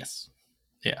 dun. Yes.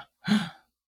 Yeah.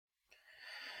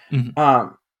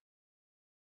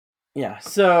 Yeah.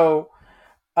 So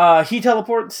he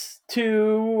teleports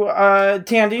to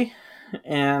Tandy,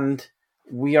 and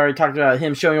we already talked about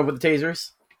him showing up with the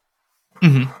tasers.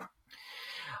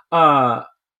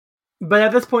 But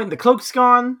at this point, the cloak's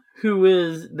gone,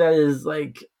 that is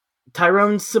like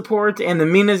Tyrone's support, and the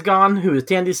Mina's gone, who is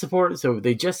Tandy's support, so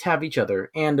they just have each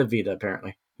other, and Avita,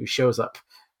 apparently, who shows up.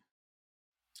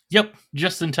 Yep,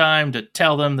 just in time to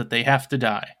tell them that they have to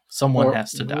die. Someone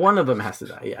has to die. One of them has to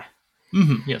die, yeah.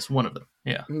 Yes, one of them,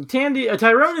 yeah.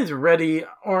 Tyrone is ready,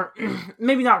 or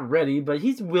maybe not ready, but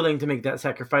he's willing to make that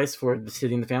sacrifice for the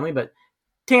city and the family, but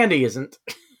Tandy isn't.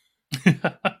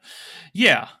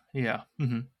 Yeah.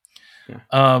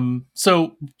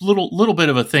 So little bit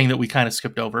of a thing that we kind of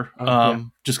skipped over,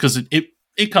 just because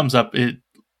it comes up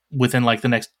within like the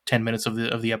next 10 minutes of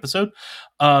the episode.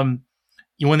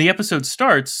 When the episode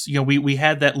starts, we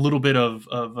had that little bit of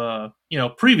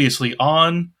previously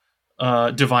on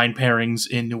divine pairings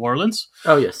in New Orleans.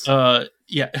 Oh yes.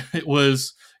 It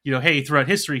was, hey, throughout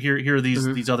history, here are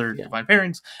these other divine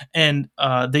pairings, and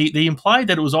they implied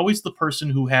that it was always the person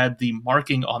who had the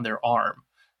marking on their arm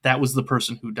that was the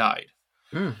person who died.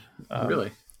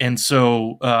 Really? And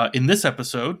so in this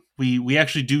episode, we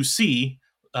actually do see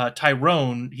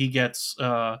Tyrone. He gets,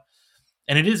 and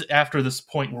it is after this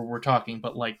point where we're talking,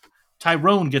 but like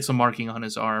Tyrone gets a marking on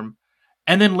his arm,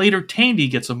 and then later Tandy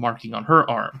gets a marking on her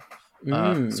arm.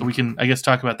 So we can, I guess,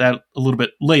 talk about that a little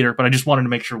bit later, but I just wanted to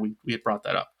make sure we had brought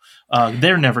that up.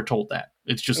 They're never told that.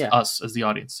 It's just us as the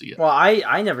audience see it. Well,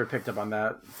 I never picked up on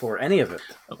that for any of it.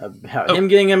 Him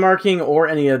getting a marking or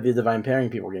any of the divine pairing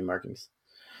people getting markings.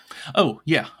 Oh,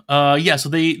 yeah. So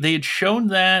they had shown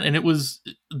that, and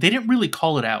they didn't really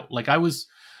call it out. Like I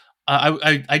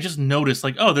just noticed,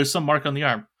 like, oh, there's some mark on the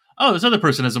arm. Oh, this other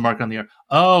person has a mark on the arm.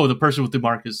 Oh, the person with the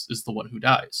mark is the one who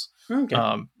dies. Okay.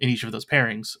 In each of those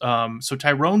pairings. So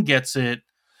Tyrone gets it.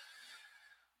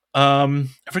 I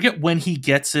forget when he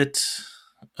gets it.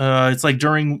 It's like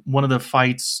during one of the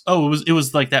fights. Oh, it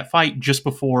was like that fight just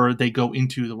before they go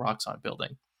into the Roxxon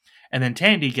building. And then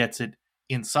Tandy gets it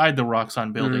inside the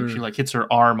Roxxon building. She like hits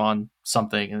her arm on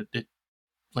something, and it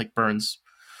like burns.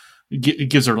 It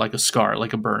gives her like a scar,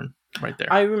 like a burn right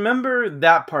there. I remember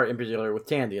that part in particular with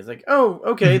Tandy. It's like, oh,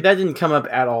 okay, that didn't come up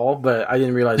at all, but I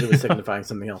didn't realize it was signifying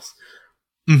something else.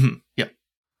 Yeah.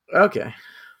 Okay.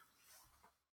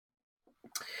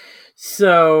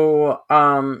 So,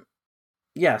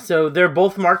 so they're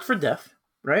both marked for death,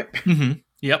 right?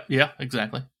 Yep. Yeah,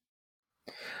 exactly.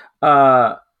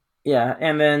 And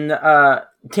then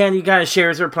Tandy kind of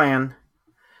shares her plan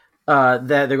that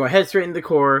they're going to head straight into the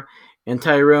core, and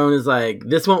Tyrone is like,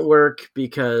 this won't work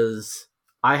because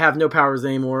I have no powers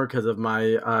anymore because of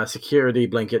my security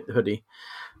blanket hoodie.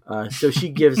 So she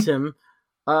gives him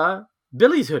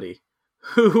Billy's hoodie,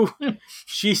 who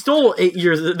she stole 8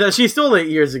 years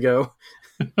ago.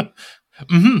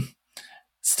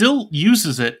 Still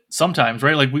uses it sometimes,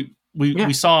 right? Like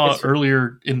we saw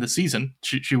earlier in the season,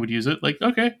 she would use it. Like,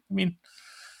 okay, I mean,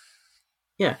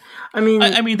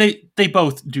 I mean, they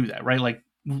both do that, right? Like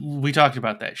we talked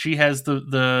about that. She has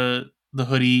the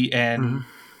hoodie, and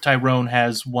Tyrone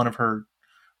has one of her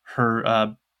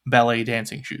ballet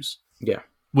dancing shoes. Yeah,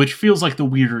 which feels like the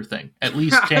weirder thing. At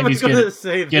least Tandy's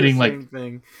getting like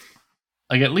thing.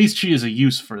 Like at least she has a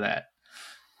use for that.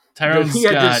 Tyrone's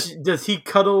does he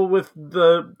cuddle with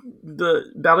the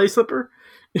ballet slipper?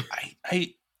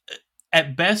 I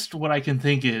at best what I can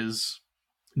think is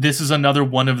this is another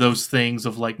one of those things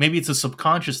of like maybe it's a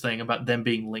subconscious thing about them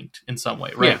being linked in some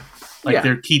way, right?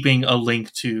 They're keeping a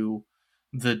link to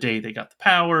the day they got the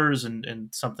powers and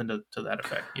something to that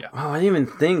effect. Yeah. Oh, I didn't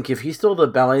even think if he stole the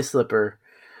ballet slipper,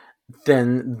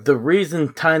 then the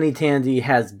reason Tiny Tandy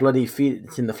has bloody feet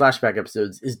in the flashback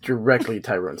episodes is directly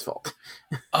Tyrone's fault.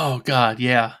 Oh God,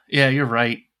 yeah, you're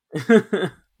right.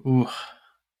 Ooh.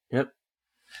 Yep.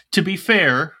 To be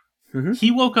fair,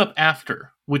 he woke up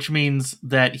after, which means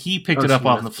that he picked it up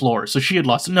on the floor. So she had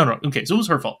lost it. No. Okay, so it was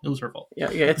her fault. Yeah,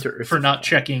 it's her for not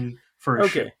checking for a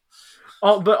shoe.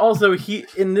 But also at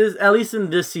least in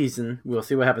this season, we'll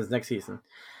see what happens next season.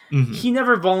 He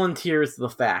never volunteers the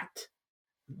fact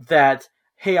that,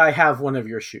 hey, I have one of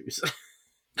your shoes.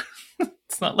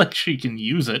 It's not like she can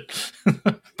use it.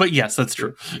 But yes, that's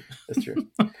true. That's true.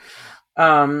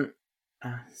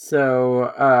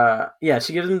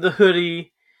 She gives him the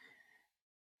hoodie,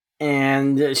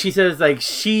 and she says like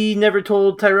she never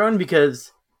told Tyrone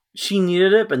because she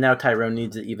needed it, but now Tyrone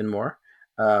needs it even more,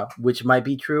 which might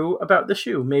be true about the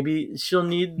shoe. Maybe she'll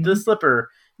need the slipper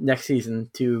next season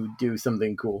to do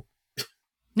something cool.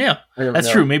 Yeah,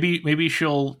 that's true. Maybe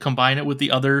she'll combine it with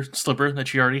the other slipper that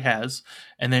she already has,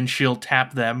 and then she'll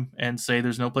tap them and say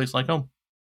there's no place like home.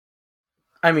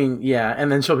 I mean, yeah,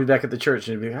 and then she'll be back at the church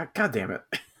and be like, God damn it.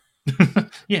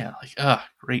 Yeah, like,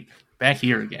 great. Back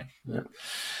here again.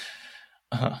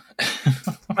 Yeah.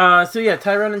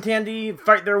 Tyrone and Tandy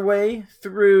fight their way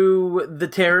through the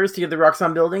terrors to get the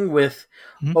Roxxon building with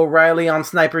O'Reilly on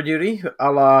sniper duty,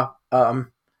 a la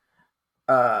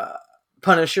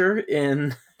Punisher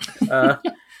in the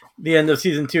end of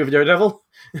season 2 of Daredevil.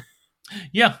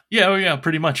 Yeah,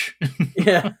 pretty much.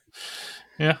 Yeah.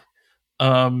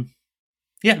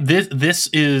 This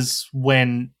is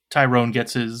when Tyrone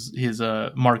gets his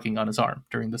marking on his arm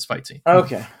during this fight scene.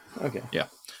 Okay. Yeah.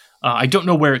 I don't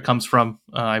know where it comes from.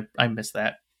 I missed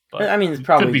that. But I mean, it's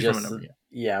probably could be just from a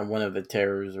number, one of the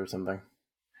terrors or something.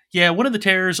 Yeah, one of the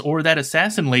terrors or that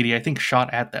assassin lady, I think,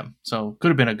 shot at them. So could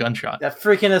have been a gunshot. That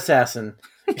freaking assassin.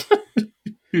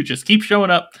 Who just keeps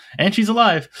showing up, and she's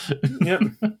alive. Yep.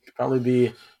 Probably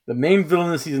be the main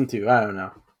villain of season 2. I don't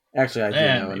know. Actually, I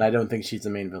do know, and I don't think she's the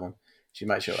main villain. She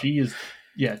might show up. She is,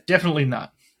 definitely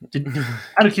not.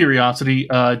 Out of curiosity,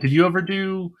 did you ever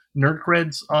do nerd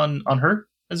creds on her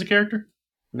as a character?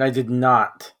 I did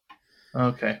not.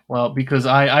 Okay, well, because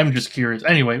I'm just curious.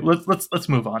 Anyway, let's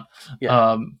move on.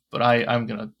 Yeah. But I'm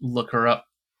gonna look her up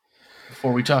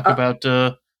before we talk about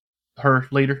her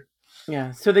later.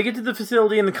 Yeah. So they get to the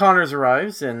facility and the Connors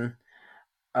arrives, and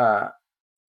Tyrone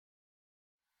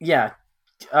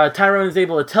is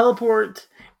able to teleport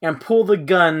and pull the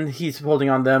gun he's holding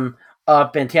on them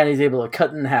up, and Tandy's able to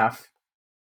cut in half.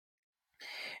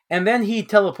 And then he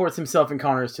teleports himself and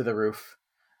Connors to the roof.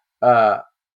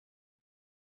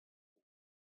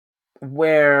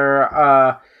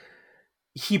 Where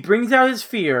he brings out his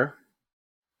fear,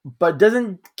 but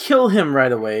doesn't kill him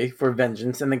right away for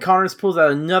vengeance, and then Connors pulls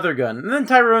out another gun, and then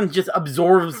Tyrone just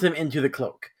absorbs him into the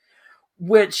cloak.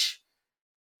 Which,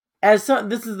 this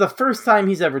is the first time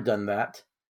he's ever done that.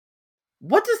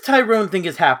 What does Tyrone think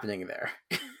is happening there?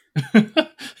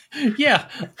 Yeah,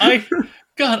 I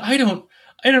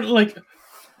don't like...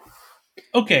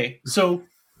 Okay, so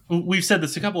we've said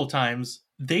this a couple of times.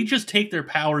 They just take their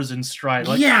powers in stride.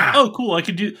 Like, yeah. Oh, cool. I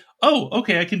can do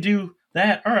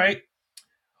that. All right.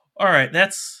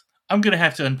 I'm going to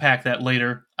have to unpack that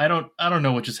later. I don't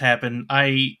know what just happened.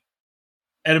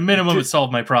 At a minimum, it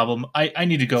solved my problem. I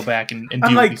need to go back and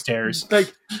deal with these terrors.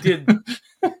 Like,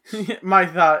 my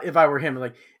thought, if I were him,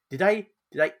 like, did I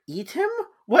eat him?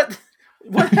 What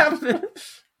happened?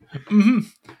 Mm-hmm.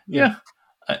 Yeah.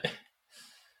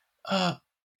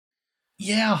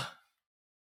 Yeah.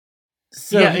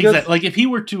 So exactly. Like, if he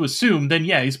were to assume, then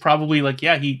he's probably like,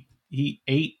 he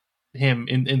ate him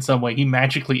in some way. He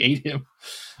magically ate him.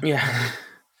 Yeah.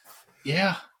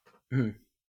 Yeah.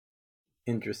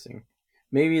 Interesting.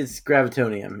 Maybe it's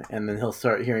gravitonium, and then he'll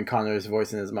start hearing Connor's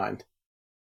voice in his mind.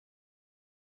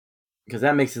 Because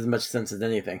that makes as much sense as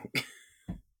anything.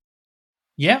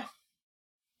 Yeah.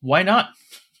 Why not?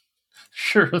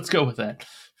 Sure, let's go with that.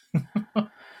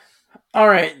 All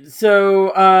right,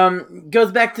 so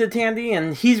goes back to Tandy,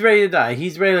 and he's ready to die.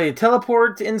 He's ready to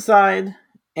teleport inside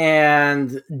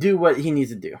and do what he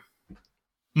needs to do.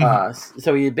 Mm-hmm.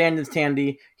 So he abandons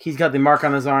Tandy. He's got the mark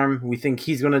on his arm. We think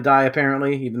he's going to die,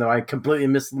 apparently, even though I completely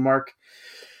missed the mark.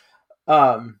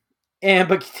 But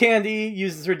Tandy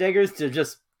uses her daggers to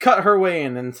just cut her way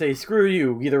in and say, "Screw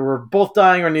you! Either we're both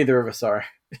dying, or neither of us are."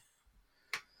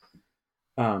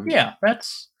 That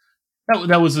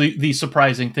was the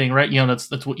surprising thing, right?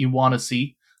 That's what you want to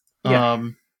see. Yeah.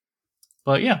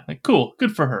 But cool,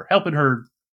 good for her, helping her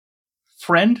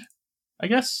friend. I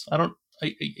guess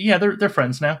they're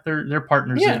friends now. They're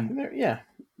partners.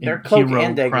 They're Cloak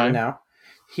and Dagger crime. now.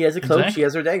 He has a cloak. Exactly. She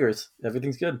has her daggers.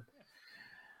 Everything's good.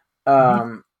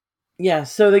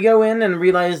 So they go in and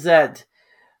realize that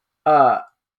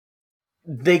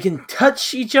they can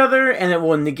touch each other and it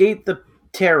will negate the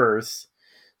terrors.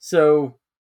 So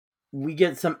we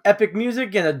get some epic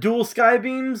music and a dual sky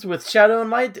beams with shadow and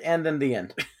light, and then the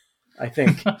end, I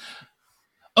think.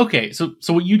 Okay, so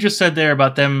what you just said there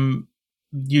about them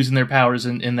using their powers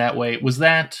in that way, was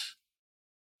that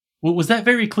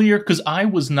very clear? Because I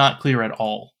was not clear at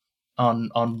all on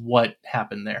what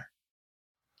happened there.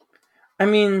 I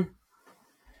mean,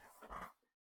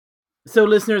 so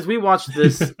listeners, we watched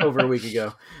this over a week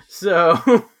ago.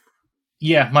 So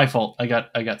yeah, my fault. I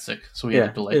got sick, so we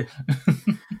had to delay.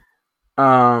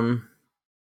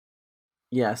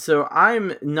 So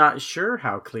I'm not sure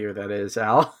how clear that is,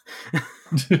 Al,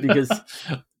 because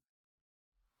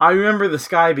I remember the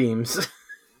sky beams.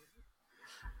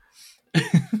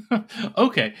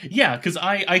 Okay, yeah, because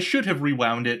I should have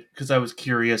rewound it because I was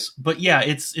curious, but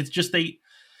it's just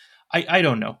I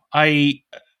don't know. I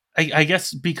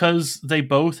guess because they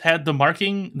both had the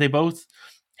marking, they both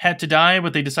had to die,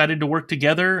 but they decided to work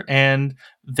together, and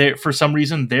for some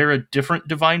reason they're a different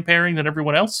divine pairing than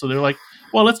everyone else. So they're like,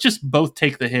 well, let's just both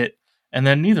take the hit, and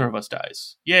then neither of us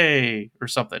dies. Yay, or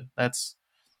something. That's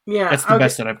the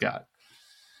best that I've got.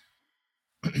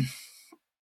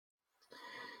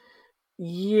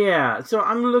 Yeah, so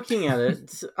I'm looking at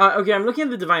it. I'm looking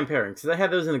at the divine pairings, because I had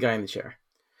those in the guy in the chair.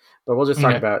 But we'll just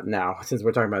talk about it now, since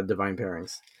we're talking about divine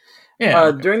pairings.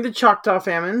 Yeah. During the Choctaw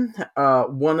famine,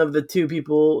 one of the two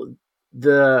people,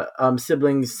 the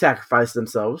siblings, sacrificed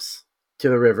themselves to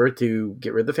the river to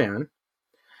get rid of the famine.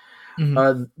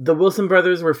 Mm-hmm. The Wilson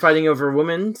brothers were fighting over a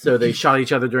woman, so they shot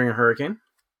each other during a hurricane.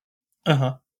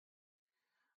 Uh-huh.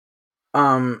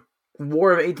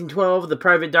 War of 1812. The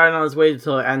private died on his way to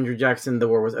tell Andrew Jackson the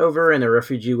war was over, and a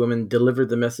refugee woman delivered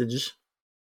the message.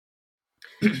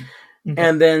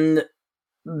 And then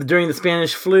during the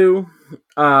Spanish flu,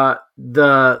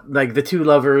 the two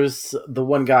lovers, the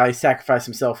one guy sacrificed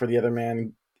himself for the other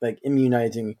man, like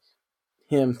immunizing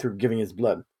him through giving his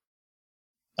blood.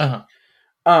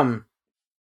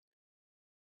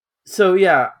 So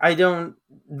yeah,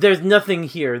 there's nothing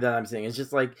here that I'm saying. It's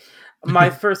just like my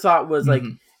first thought was like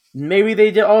maybe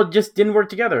they all just didn't work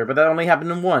together, but that only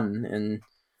happened in one, and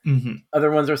other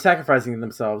ones are sacrificing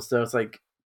themselves. So it's like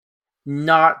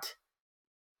not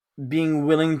being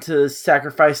willing to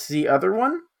sacrifice the other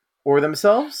one or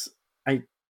themselves. I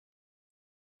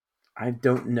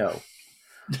don't know.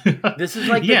 This is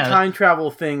like the time travel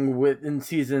thing in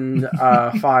season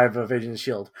 5 of Agents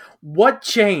of S.H.I.E.L.D. What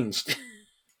changed?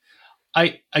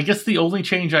 I guess the only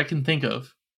change I can think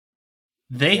of,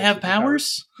 they have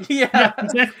powers? Yeah,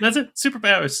 exactly. That's it.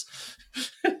 Superpowers.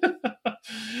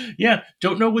 Yeah,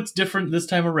 don't know what's different this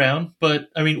time around, but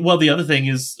I mean, well, the other thing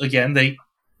is, again, they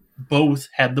both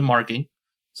had the marking,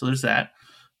 so there's that.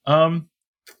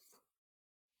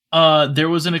 There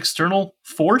was an external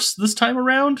force this time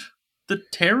around. The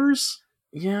terrors?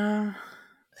 Yeah.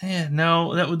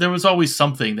 No, there was always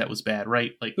something that was bad,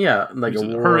 right? Like like a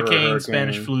war, hurricane,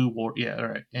 Spanish flu, war. Yeah, all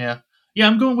right. Yeah,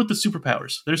 I'm going with the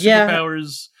superpowers. Their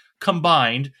superpowers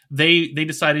combined, they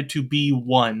decided to be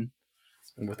one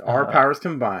with our powers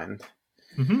combined.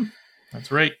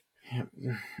 That's right. Yeah.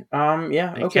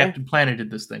 They Okay. Captain Planet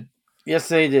did this thing. Yes,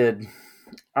 they did.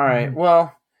 All right.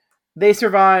 Well, they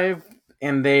survive,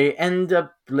 and they end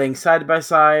up laying side by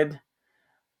side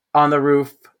on the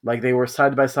roof, like they were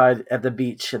side by side at the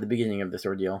beach at the beginning of this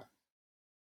ordeal.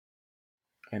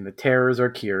 And the terrors are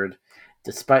cured,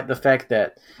 despite the fact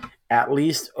that at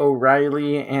least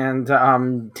O'Reilly and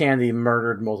Tandy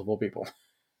murdered multiple people.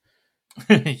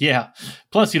 Yeah.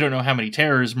 Plus, you don't know how many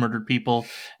terrors murdered people,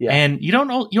 and you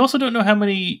also don't know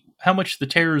how much the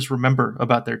terrors remember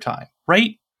about their time,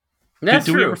 right? That's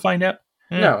do true. we ever find out?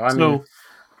 No, I mean,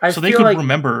 so they could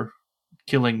remember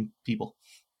killing people.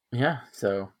 Yeah,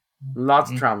 so lots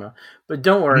of trauma, but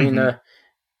don't worry. In a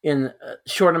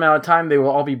short amount of time, they will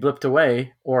all be blipped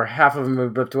away, or half of them will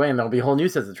be blipped away, and there'll be a whole new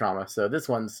set of trauma. So this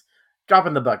one's drop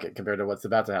in the bucket compared to what's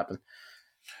about to happen.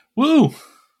 Woo!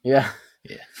 Yeah.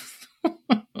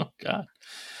 Oh God.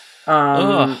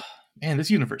 Oh man,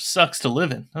 this universe sucks to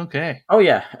live in. Okay. Oh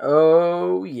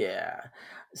yeah.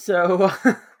 So,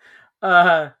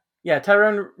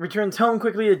 Tyrone returns home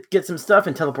quickly to get some stuff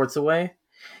and teleports away,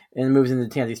 and moves into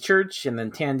Tandy's church, and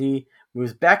then Tandy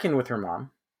moves back in with her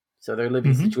mom. So their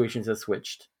living situations have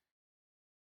switched.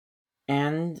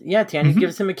 And Tandy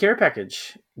gives him a care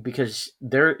package because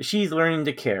she's learning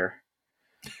to care.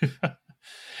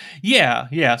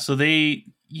 Yeah. So they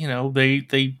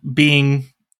being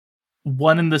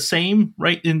one and the same,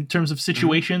 right, in terms of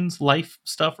situations, life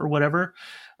stuff or whatever.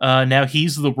 Now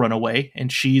he's the runaway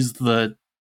and she's the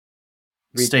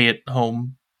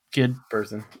stay-at-home kid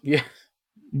person. Yeah.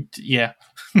 Yeah.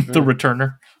 The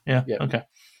returner. Yeah. Yep. Okay.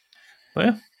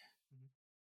 Well,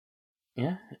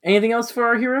 yeah. Anything else for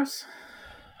our heroes?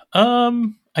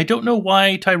 I don't know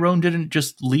why Tyrone didn't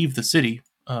just leave the city.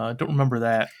 I don't remember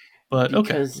that. But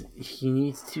because he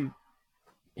needs to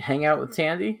hang out with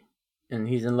Tandy, and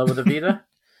he's in love with Evita,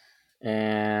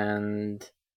 and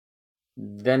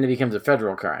then it becomes a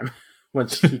federal crime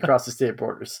once he crosses state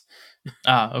borders.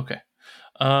 Okay.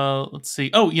 Let's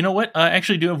see. Oh, you know what? I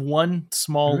actually do have one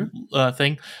small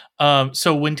thing.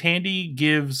 So when Tandy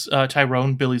gives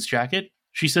Tyrone Billy's jacket,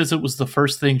 she says it was the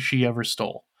first thing she ever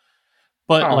stole.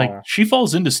 But she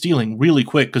falls into stealing really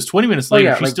quick because 20 minutes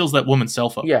later she steals that woman's cell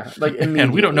phone. Yeah, like immediately.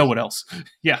 And we don't know what else.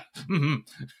 Yeah,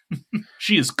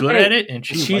 she is good at it, and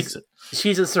she likes it.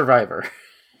 She's a survivor.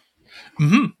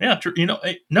 Yeah, you know,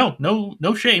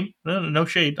 no shame, no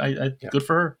shade. Good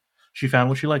for her. She found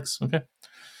what she likes. Okay.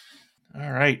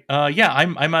 All right.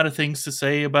 I'm out of things to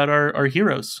say about our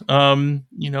heroes.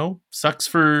 Sucks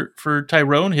for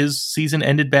Tyrone. His season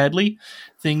ended badly.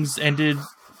 Things ended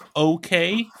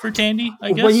okay for Tandy,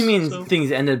 I guess. What do you mean things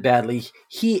ended badly?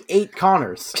 He ate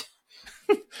Connors.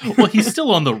 Well, he's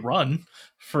still on the run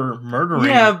for murdering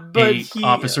a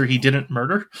officer he didn't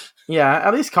murder. Yeah,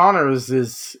 at least Connors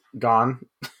is gone.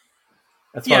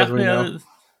 As far as we know.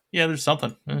 Yeah, there's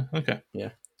something. Okay. Yeah.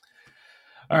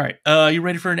 All right. You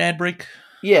ready for an ad break?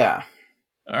 Yeah.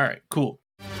 All right, cool.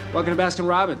 Welcome to Baskin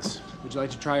Robbins. Would you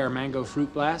like to try our mango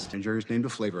fruit blast? And Jerry's named a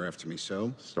flavor after me,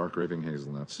 so? Stark raving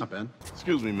hazelnuts. Not bad.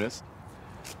 Excuse me, miss.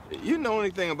 You know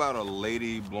anything about a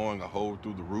lady blowing a hole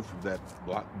through the roof of that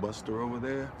Blockbuster over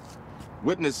there?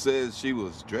 Witness says she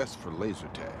was dressed for laser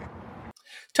tag.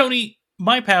 Tony,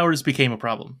 my powers became a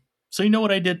problem. So you know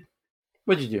what I did?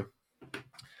 What'd you do?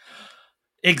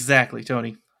 Exactly,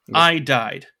 Tony. Yes. I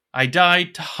died. I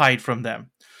died to hide from them.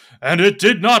 And it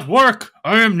did not work!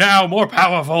 I am now more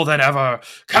powerful than ever!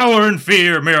 Cower in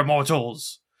fear, mere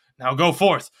mortals! Now go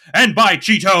forth and buy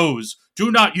Cheetos!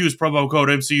 Do not use promo code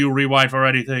MCU Rewind for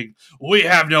anything. We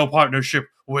have no partnership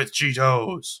with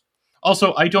Cheetos.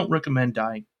 Also, I don't recommend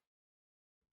dying.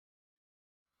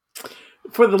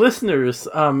 For the listeners,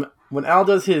 when Al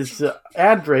does his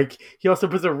ad break, he also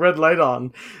puts a red light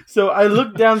on. So I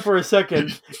looked down for a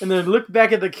second and then looked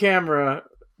back at the camera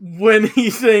when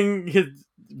he's saying his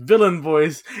villain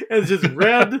voice, and it's just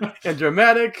red and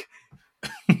dramatic.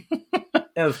 And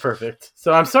it's perfect.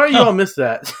 So I'm sorry you all missed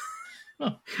that.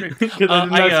 Oh, great. I did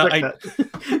not expect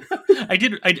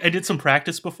that. I did some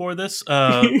practice before this.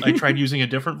 I tried using a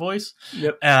different voice,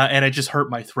 and I just hurt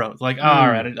my throat. Like, all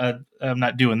right, I'm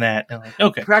not doing that. Like,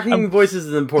 okay, cracking voices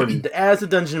is important. As a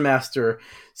dungeon master,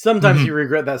 sometimes you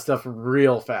regret that stuff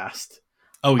real fast.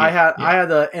 Oh yeah, I had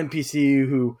a NPC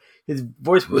who his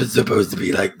voice was supposed to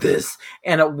be like this,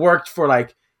 and it worked for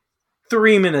like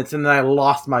 3 minutes, and then I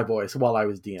lost my voice while I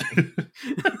was DMing.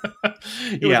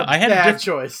 I had a bad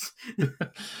choice.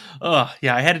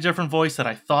 I had a different voice that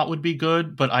I thought would be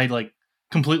good, but I like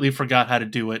completely forgot how to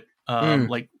do it.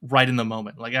 Like right in the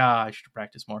moment. Like, I should have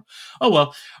practiced more. Oh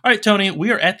well. All right, Tony,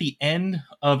 we are at the end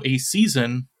of a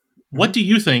season. What do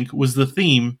you think was the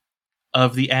theme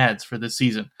of the ads for this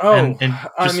season? Oh,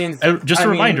 just a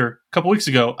reminder, a couple weeks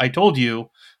ago, I told you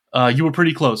you were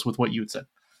pretty close with what you had said.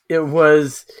 It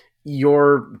was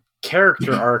your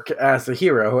character arc as a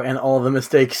hero and all the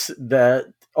mistakes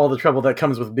all the trouble that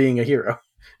comes with being a hero.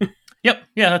 Yep.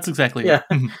 Yeah, that's exactly it.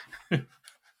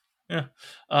 Yeah.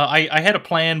 I had a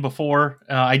plan before.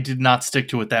 I did not stick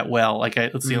to it that well. Like,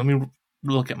 let's see, let me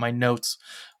look at my notes.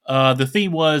 The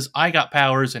theme was I got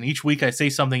powers, and each week I say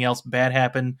something else bad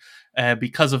happened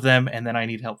because of them, and then I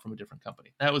need help from a different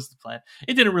company. That was the plan.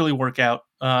 It didn't really work out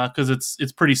because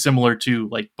it's pretty similar to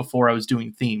like before I was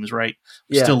doing themes, right?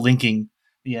 Still linking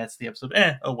the ads to the episode.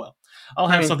 Oh well. I'll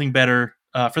have something better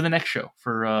for the next show.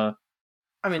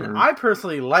 I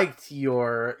personally liked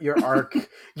your arc,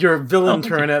 your villain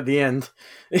turn at the end.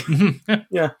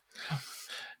 Yeah.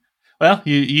 Well,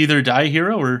 you either die a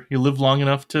hero or you live long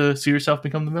enough to see yourself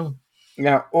become the villain.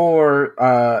 Yeah, or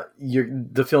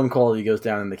the film quality goes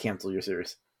down and they cancel your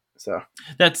series. So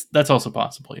that's also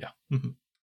possible, yeah. Mm-hmm.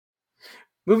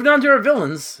 Moving on to our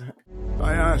villains.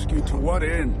 I ask you, to what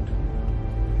end?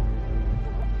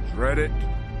 Dread it?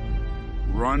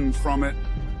 Run from it?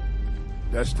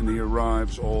 Destiny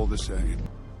arrives all the same.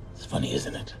 It's funny,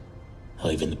 isn't it? How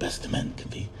even the best of men can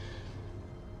be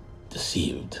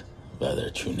deceived by their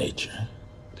true nature.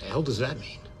 The hell does that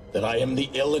mean? That I am the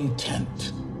ill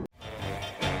intent.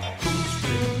 Who's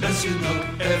been messing up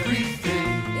everything?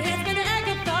 It's been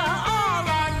Agatha all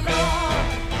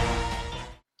along.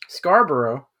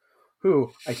 Scarborough,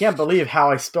 who I can't believe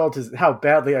how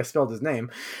badly I spelled his name.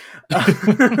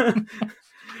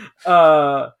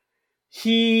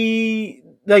 He,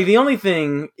 like, the only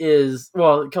thing is,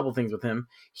 well, a couple things with him.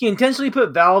 He intentionally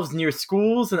put valves near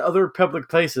schools and other public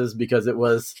places because it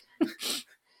was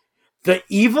the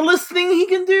evilest thing he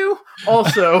can do.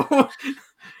 Also,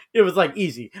 it was like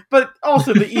easy, but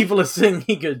also the evilest thing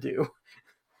he could do.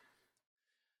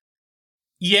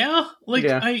 Yeah, like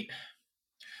at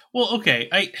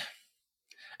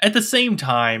the same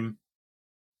time,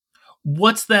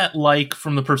 what's that like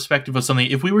from the perspective of something?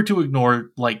 If we were to ignore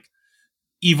like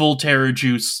evil terror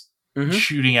juice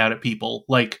shooting out at people,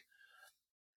 like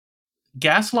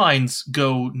gas lines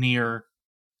go near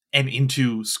and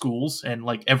into schools and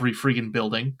like every friggin'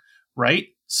 building, right?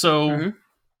 So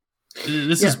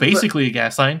this is basically a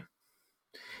gas line.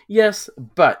 Yes,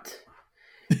 but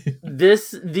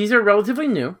these are relatively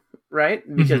new, right?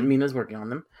 Because Mina's working on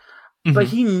them. But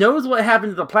he knows what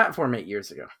happened to the platform 8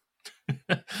 years ago.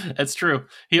 That's true.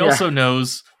 He also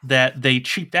knows that they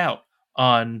cheaped out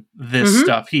on this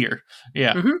stuff here.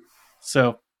 Yeah.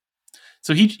 So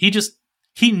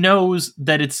he knows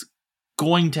that it's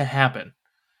going to happen,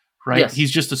 right? Yes.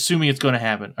 He's just assuming it's going to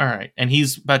happen. All right. And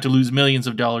he's about to lose millions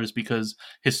of dollars because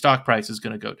his stock price is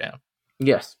going to go down.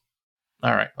 Yes.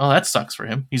 All right. Well, that sucks for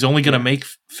him. He's only going to make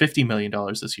 $50 million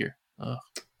this year. Ugh.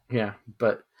 Yeah,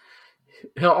 but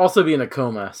he'll also be in a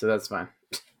coma, so that's fine.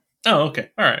 Oh, okay.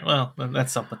 All right. Well,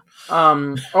 that's something.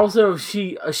 Also,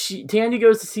 Tandy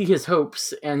goes to see his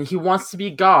hopes, and he wants to be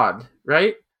God,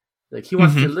 right? Like, he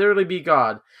wants to literally be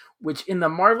God, which in the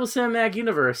Marvel Cinematic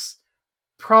Universe,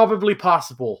 probably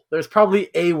possible. There's probably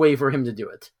a way for him to do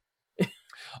it.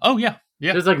 Oh, yeah.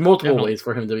 Yeah. There's like multiple ways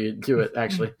for him to do it,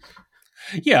 actually.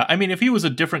 Yeah, I mean, if he was a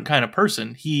different kind of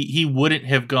person, he wouldn't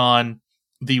have gone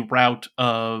the route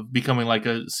of becoming like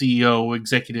a CEO,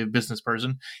 executive business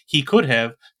person. He could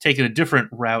have taken a different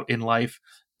route in life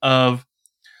of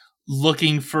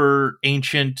looking for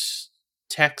ancient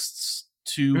texts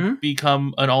to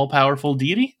become an all-powerful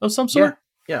deity of some sort.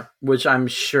 Yeah, which I'm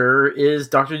sure is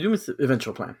Doctor Doom's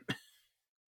eventual plan.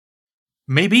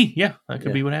 Maybe, yeah, that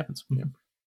could be what happens. Yeah.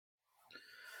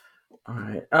 All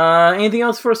right. Anything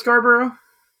else for Scarborough?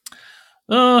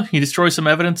 He destroys some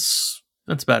evidence.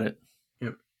 That's about it.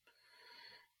 Yep.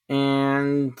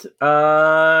 And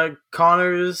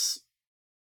Connors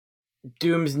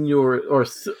dooms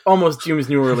almost dooms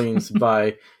New Orleans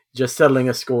by just settling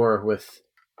a score with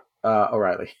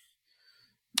O'Reilly.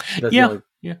 Yeah.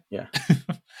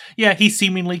 Yeah, he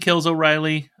seemingly kills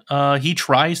O'Reilly. He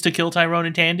tries to kill Tyrone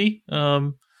and Tandy.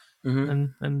 And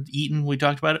Eaton, we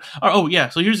talked about it. Oh, yeah.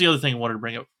 So here's the other thing I wanted to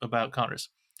bring up about Connors.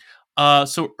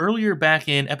 So earlier back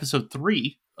in episode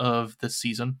 3 of this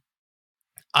season,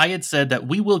 I had said that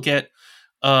we will get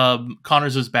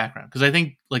Connors' background. Because I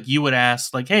think like you would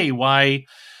ask, like, hey, why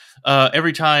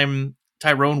every time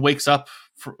Tyrone wakes up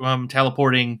from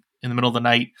teleporting in the middle of the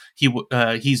night,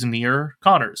 he's near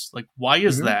Connors. Like, why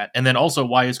is that? And then also,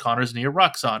 why is Connors near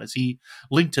Roxxon? Is he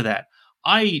linked to that?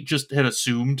 I just had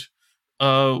assumed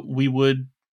we would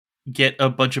get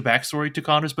a bunch of backstory to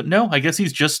Connors, but no, I guess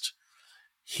he's just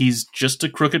a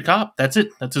crooked cop. That's it.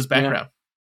 That's his background.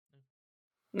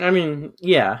 Yeah. I mean,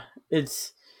 he's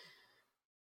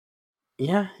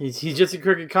just a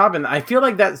crooked cop, and I feel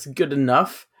like that's good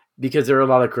enough because there are a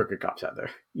lot of crooked cops out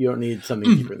there. You don't need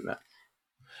something deeper than that.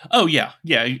 Oh yeah,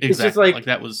 exactly. It's just like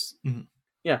that was.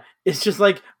 Yeah, it's just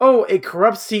like, oh, a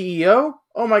corrupt CEO.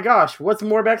 Oh my gosh, what's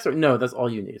more backstory? No, that's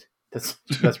all you need. That's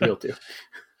real too.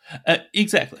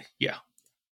 Exactly. Yeah.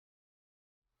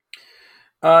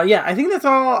 I think that's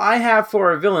all I have for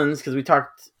our villains because we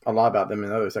talked a lot about them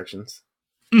in other sections.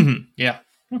 Yeah.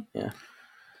 Yeah.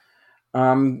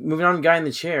 Moving on, guy in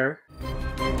the chair.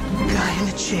 Guy in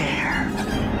the chair.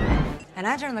 And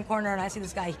I turn the corner and I see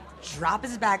this guy drop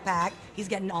his backpack. He's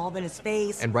getting all up in his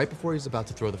face. And right before he's about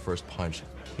to throw the first punch,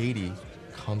 Katie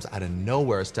comes out of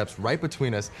nowhere, steps right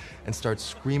between us, and starts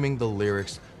screaming the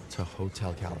lyrics to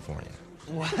Hotel California.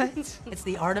 What? It's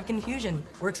the art of confusion.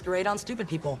 Works great on stupid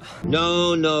people.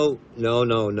 No.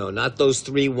 Not those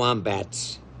 3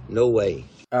 wombats. No way.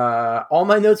 All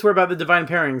my notes were about the divine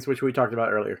pairings, which we talked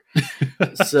about earlier.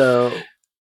 So,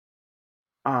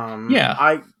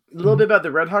 a little bit about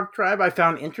the Red Hawk tribe I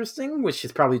found interesting, which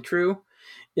is probably true.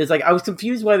 Is like I was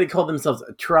confused why they called themselves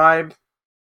a tribe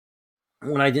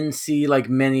when I didn't see like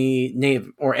many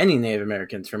Native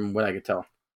Americans from what I could tell.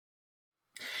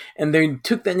 And they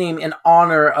took that name in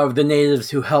honor of the natives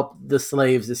who helped the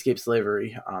slaves escape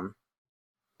slavery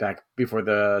back before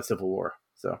the Civil War.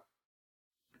 So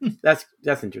that's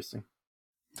interesting.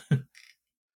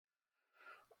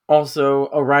 Also,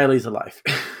 O'Reilly's alive.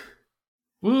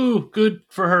 Woo, good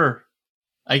for her.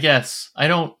 I guess. I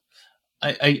know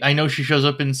she shows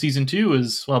up in season 2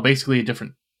 as, well, basically a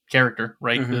different character,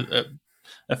 right?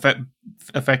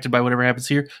 Affected by whatever happens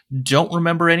here. Don't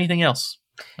remember anything else.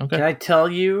 Okay. Can I tell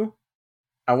you?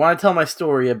 I want to tell my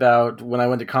story about when I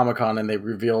went to Comic-Con and they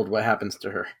revealed what happens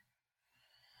to her.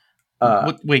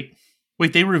 Wait,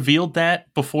 they revealed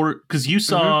that before? Because you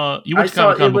went to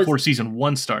Comic-Con before season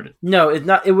 1 started. No, it's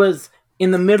not. It was in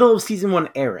the middle of season 1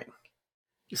 airing.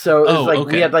 So it was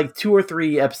we had like 2 or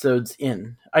 3 episodes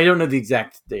in. I don't know the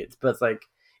exact dates, but it's like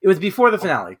it was before the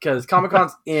finale because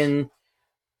Comic-Con's in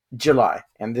July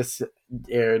and this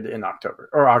aired in October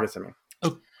or August. I mean.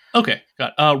 Okay,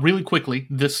 got it. Really quickly,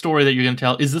 this story that you're going to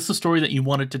tell, is this the story that you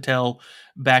wanted to tell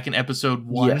back in episode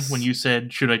 1 when you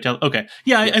said, should I tell? Okay.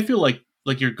 Yeah, yes. I feel like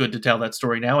you're good to tell that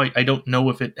story now. I don't know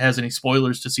if it has any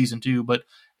spoilers to season 2, but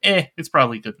it's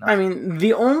probably good enough. I mean,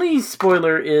 the only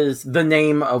spoiler is the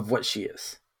name of what she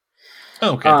is.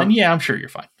 Okay, then yeah, I'm sure you're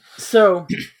fine. So,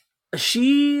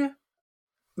 she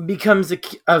becomes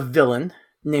a villain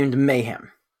named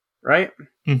Mayhem, right?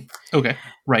 Okay,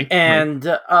 right.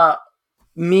 And,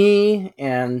 me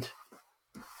and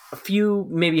a few,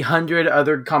 maybe 100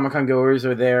 other Comic-Con goers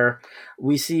are there.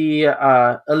 We see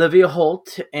Olivia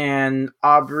Holt and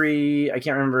Aubrey, I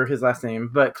can't remember his last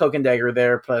name, but Cloak and Dagger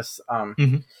there, plus a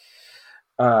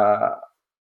couple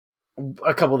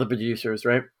of the producers,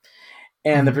 right?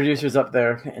 And the producer's up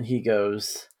there, and he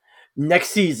goes,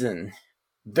 next season,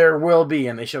 there will be,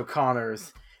 and they show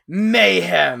Connors,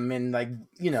 mayhem in, like,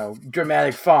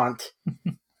 dramatic font.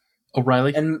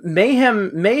 O'Reilly. And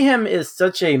Mayhem is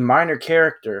such a minor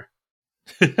character.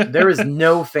 There is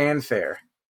no fanfare.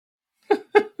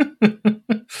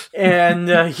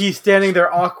 And he's standing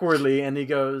there awkwardly, and he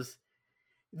goes,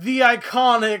 "The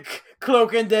iconic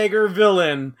Cloak and Dagger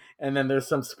villain." And then there's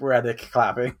some sporadic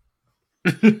clapping.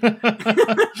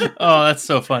 Oh, that's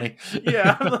so funny.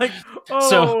 Yeah, I'm like,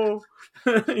 oh.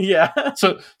 Yeah.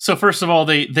 So first of all,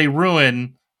 they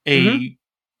ruin a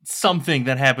something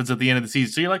that happens at the end of the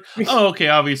season. So you're like, oh, okay,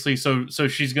 obviously. So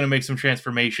she's gonna make some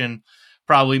transformation,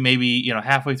 probably maybe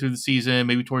halfway through the season,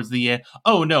 maybe towards the end.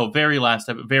 Oh no, very last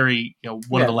of it,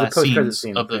 one of the last scenes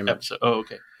of the episode. Oh,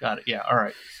 okay, got it. Yeah, all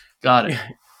right, got it.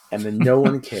 And then no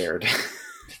one cared.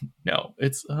 No,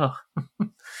 it's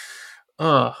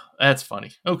that's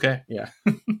funny. Okay, yeah.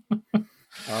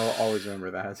 I'll always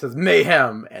remember that. It says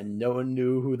mayhem, and no one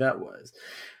knew who that was.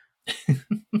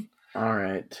 All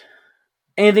right.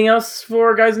 Anything else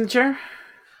for Guys in the Chair?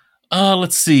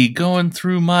 Let's see. Going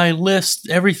through my list,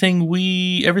 everything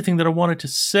that I wanted to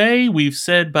say, we've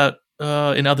said about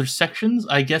in other sections.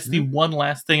 I guess the one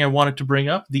last thing I wanted to bring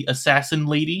up, the assassin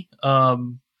lady,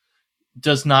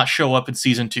 does not show up in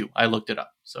season 2. I looked it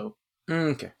up. So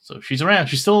okay. So she's around.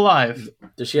 She's still alive.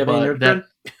 Does she have any nerd cred?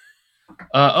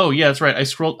 Oh yeah, that's right. I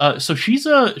scrolled. So she's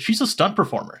a stunt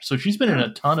performer. So she's been in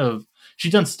a ton of.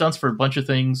 She's done stunts for a bunch of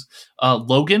things.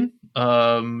 Logan,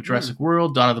 Jurassic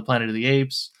World, Dawn of the Planet of the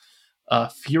Apes,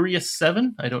 Furious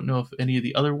 7. I don't know if any of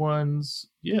the other ones.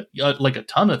 Yeah, like a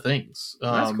ton of things.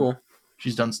 That's cool.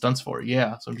 She's done stunts for.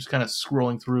 Yeah. So I'm just kind of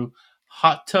scrolling through.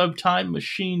 Hot Tub Time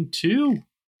Machine 2.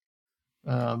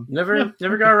 Never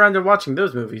got around to watching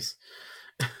those movies.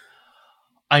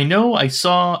 I know I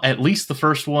saw at least the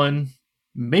first one,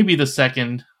 maybe the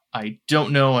second. I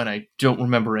don't know, and I don't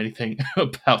remember anything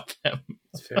about them.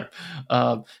 That's fair.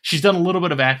 She's done a little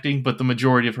bit of acting, but the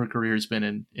majority of her career has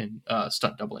been in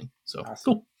stunt doubling. So awesome.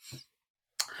 Cool.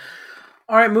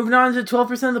 All right, moving on to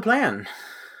 12% of the plan.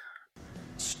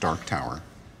 Stark Tower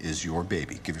is your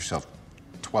baby. Give yourself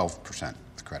 12%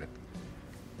 credit.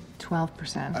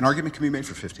 12%. An argument can be made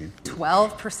for 15.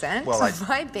 12%? Well, I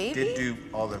my baby? did do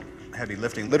all the heavy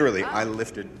lifting. Literally, I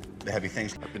lifted the heavy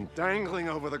things. I've been dangling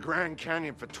over the Grand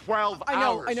Canyon for 12 I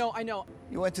hours. know.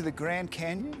 You went to the Grand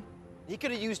Canyon? He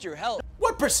could have used your help.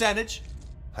 What percentage?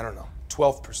 I don't know.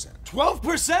 12%.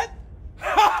 12%?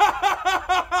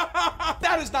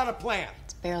 That is not a plan.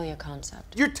 It's barely a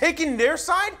concept. You're taking their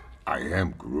side? I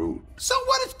am Groot. So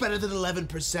what? It's better than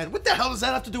 11%. What the hell does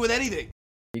that have to do with anything?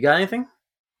 You got anything?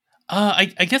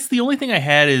 I guess the only thing I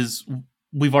had is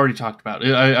we've already talked about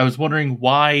it. I was wondering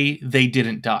why they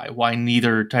didn't die, why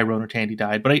neither Tyrone or Tandy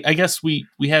died. But I guess we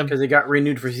have... Because they got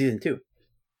renewed for season 2.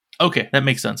 Okay, that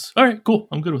makes sense. All right, cool.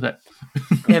 I'm good with that.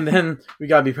 And then we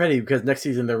gotta be ready because next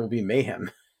season there will be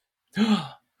mayhem.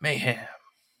 Mayhem.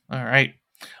 All right.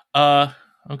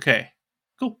 Okay.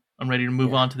 Cool. I'm ready to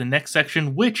move on to the next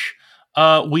section, which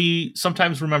we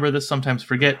sometimes remember this, sometimes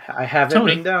forget. I have it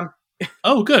written down.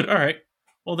 Oh, good. All right.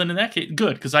 Well, then in that case,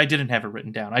 good, because I didn't have it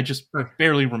written down. I just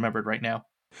barely remembered right now.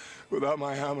 Without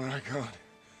my hammer, I can't.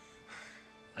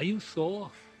 Are you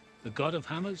Thor, the god of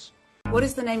hammers? What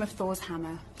is the name of Thor's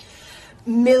hammer?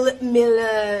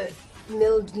 Mjolnir.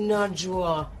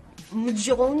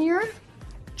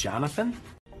 Jonathan?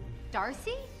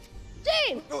 Darcy?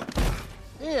 Jane!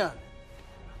 Yeah.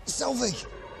 Sylvie.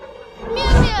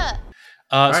 Mjolnir!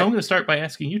 So I'm going to start by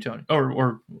asking you, Tony.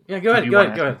 Or yeah, go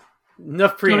ahead.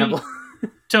 Enough preamble.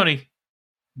 Tony,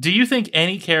 do you think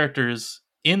any characters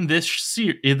in this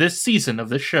season of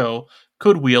this show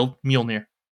could wield Mjolnir?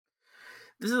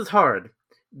 This is hard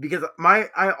because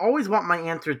I always want my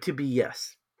answer to be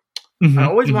yes. Mm-hmm, I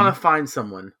always want to find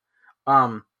someone,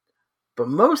 but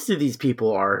most of these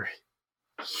people are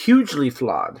hugely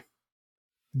flawed.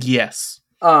 Yes.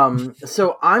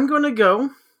 So I'm going to go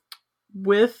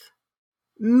with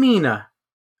Mina.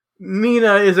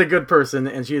 Mina is a good person,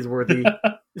 and she is worthy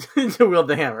to wield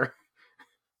the hammer.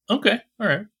 Okay, all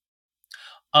right.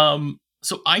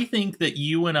 So I think that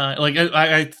you and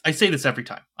I say this every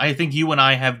time. I think you and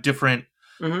I have different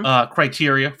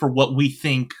criteria for what we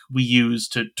think we use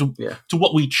to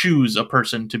what we choose a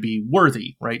person to be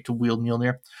worthy, right, to wield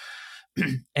Mjolnir.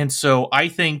 And so I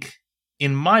think,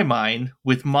 in my mind,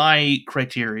 with my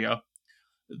criteria,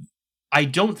 I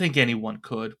don't think anyone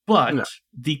could, but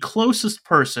the closest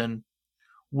person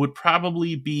would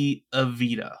probably be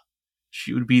Evita.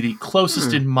 She would be the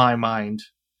closest in my mind.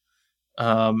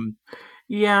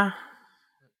 Yeah.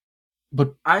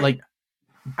 But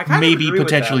maybe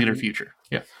potentially in her future.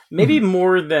 Yeah. Maybe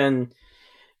more than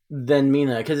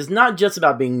Mina, because it's not just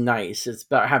about being nice, it's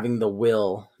about having the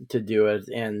will to do it.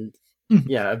 And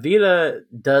yeah, Evita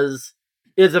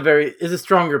is a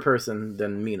stronger person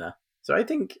than Mina. So I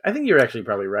think you're actually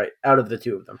probably right out of the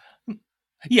two of them.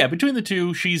 Yeah, between the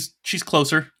two, she's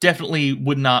closer. Definitely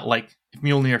would not, like, if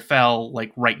Mjolnir fell,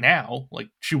 like, right now, like,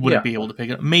 she wouldn't be able to pick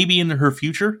it up. Maybe in her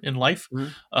future in life.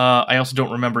 Mhm. I also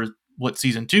don't remember what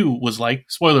season 2 was like.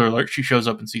 Spoiler alert, she shows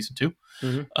up in season 2.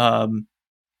 Mhm.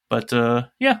 But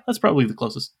yeah, that's probably the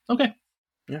closest. Okay.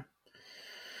 Yeah.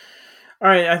 All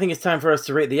right, I think it's time for us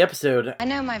to rate the episode. I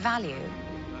know my value.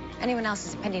 Anyone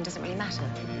else's opinion doesn't really matter.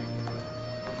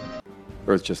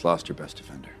 Earth just lost her best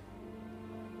defender.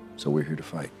 So we're here to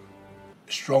fight.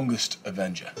 Strongest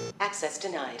Avenger. Access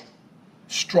denied.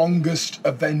 Strongest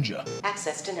Avenger.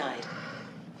 Access denied.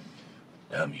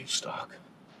 Damn you, Stark.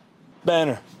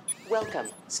 Banner. Welcome,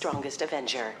 Strongest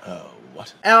Avenger. Oh,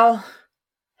 what? Al,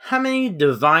 how many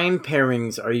divine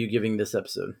pairings are you giving this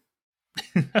episode?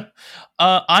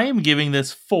 I am giving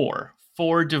this 4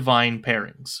 divine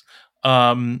pairings.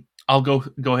 I'll go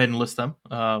ahead and list them.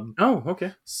 Oh,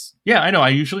 okay. Yeah, I know. I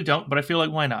usually don't, but I feel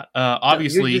like why not?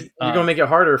 Obviously, you're gonna make it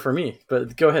harder for me,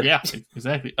 but go ahead. Yeah,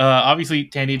 exactly. Obviously,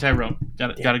 Tandy and Tyrone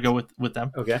got to go with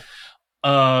them. Okay.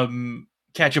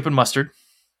 Ketchup and mustard.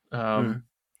 I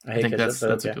think ketchup, that's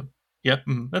okay. a good. Yeah,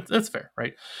 that's fair,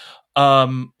 right?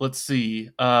 Let's see.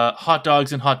 Hot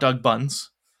dogs and hot dog buns.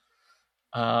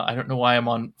 I don't know why I'm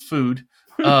on food.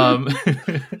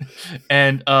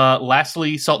 And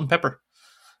lastly, salt and pepper.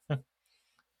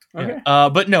 Okay. Yeah.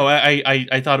 But no,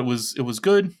 I thought it was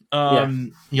good.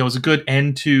 It was a good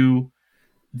end to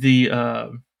the. I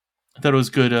thought it was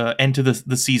good end to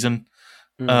the season.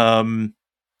 I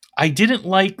didn't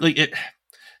like it.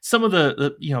 Some of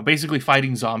the basically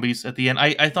fighting zombies at the end.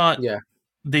 I thought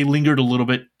they lingered a little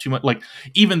bit too much. Like,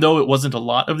 even though it wasn't a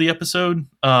lot of the episode,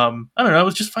 I don't know. It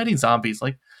was just fighting zombies.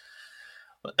 Like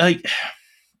I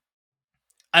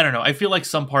don't know. I feel like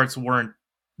some parts weren't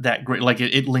that great. Like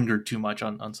it lingered too much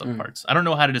on some parts. I don't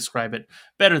know how to describe it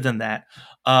better than that.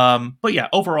 But yeah,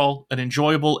 overall, an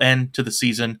enjoyable end to the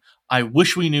season. I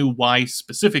wish we knew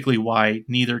specifically why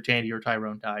neither Tandy or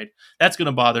Tyrone died. That's going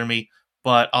to bother me,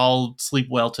 but I'll sleep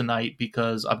well tonight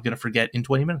because I'm going to forget in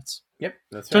 20 minutes. Yep.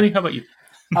 That's Tony, right. how about you?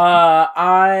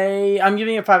 I'm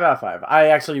giving it 5 out of 5. I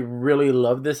actually really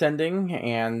love this ending,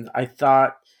 and I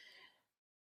thought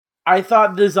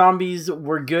the zombies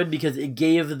were good because it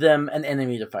gave them an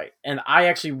enemy to fight. And I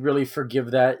actually really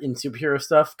forgive that in superhero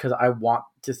stuff because I want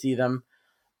to see them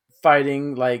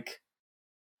fighting like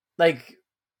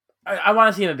I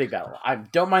want to see them in a big battle. I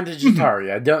don't mind the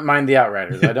Jatari. I don't mind the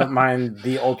Outriders. I don't mind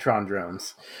the Ultron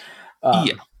drones.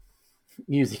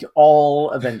 Using all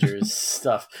Avengers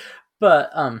stuff.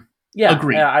 But yeah,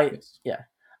 agreed.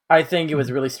 I think it was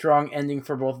a really strong ending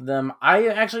for both of them. I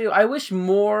wish the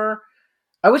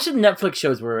Netflix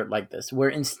shows were like this, where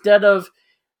instead of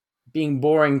being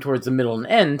boring towards the middle and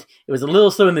end, it was a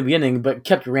little slow in the beginning, but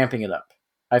kept ramping it up.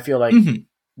 I feel like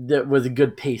that was a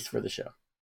good pace for the show.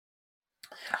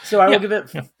 So I will give it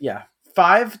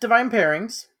 5 divine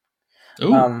pairings.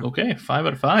 Oh, okay, 5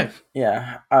 out of 5.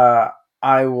 Yeah.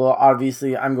 I'm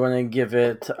going to give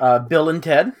it Bill and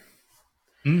Ted.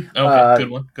 Okay, good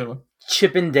one.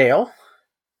 Chip and Dale.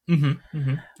 Okay.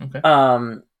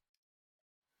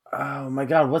 Oh my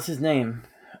God, what's his name?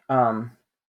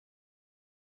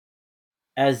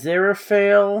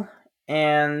 Aziraphale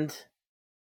and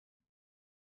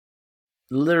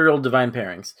literal divine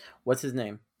pairings. What's his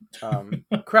name?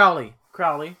 Crowley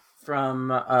from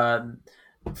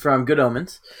Good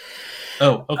Omens.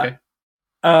 Oh, okay.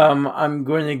 I'm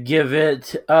going to give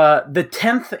it the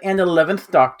 10th and 11th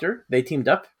Doctor. They teamed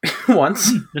up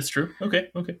once. That's true. Okay.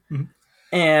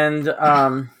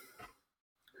 And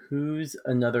who's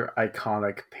another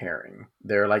iconic pairing?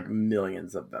 There are like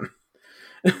millions of them.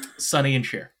 Sonny and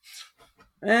Cher.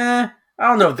 I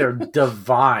don't know if they're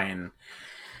divine.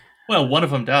 Well, one of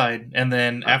them died, and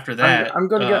then after that, I'm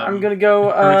gonna go.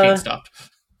 Hurricane stopped.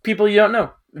 People you don't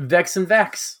know, Vex and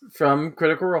Vax from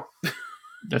Critical Role.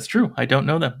 That's true. I don't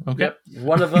know them. Okay. Yep.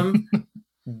 One of them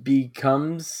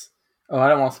becomes. Oh, I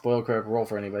don't want to spoil Critical Role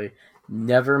for anybody.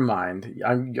 Never mind.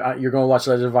 You're going to watch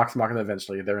Legend of Vox Machina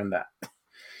eventually. They're in that.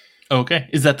 Okay.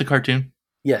 Is that the cartoon?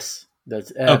 Yes,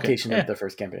 that's adaptation of the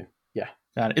first campaign. Yeah.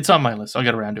 Got it. It's on my list. I'll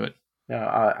get around to it.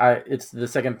 It's the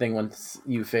second thing once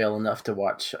you fail enough to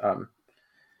watch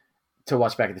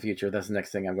Back in the Future. That's the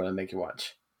next thing I'm going to make you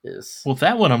watch. Well,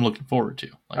 that one I'm looking forward to.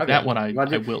 That one I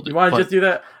will do. You want to just do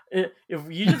that? If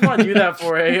you just want to do that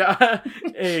for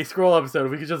a scroll episode,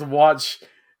 we could just watch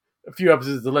a few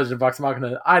episodes of The Legend of Vox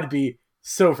Machina. I'd be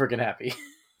so freaking happy.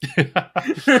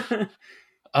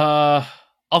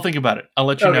 I'll think about it. I'll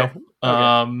let you know.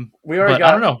 We already got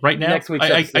I don't know right now. Next week's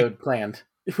episode planned.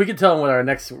 If we could tell them what our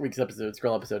next week's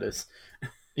scroll episode is.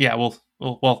 Yeah, well,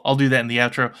 I'll do that in the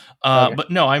outro. Okay.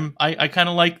 But no, I kind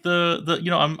of like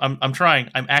the I'm trying.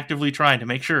 I'm actively trying to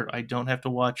make sure I don't have to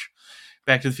watch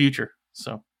Back to the Future.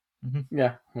 So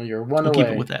Yeah, well, you're one we'll away.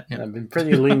 keep it with that. Yeah. I've been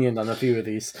pretty lenient on a few of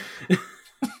these.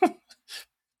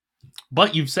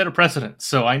 But you've set a precedent,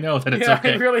 so I know that it's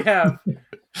okay. I really have.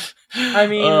 I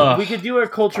mean, we could do a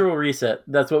cultural reset.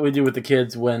 That's what we do with the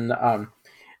kids when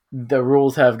the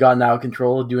rules have gotten out of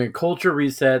control. Doing a culture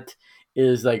reset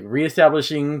is like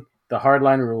reestablishing the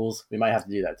hardline rules. We might have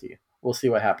to do that to you. We'll see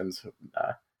what happens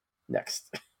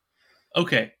next.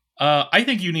 Okay. I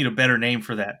think you need a better name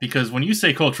for that, because when you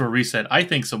say cultural reset, I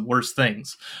think some worse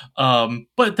things.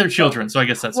 But they're children, so I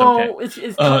guess that's okay.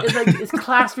 It's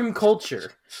classroom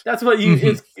culture. That's what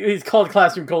it's called,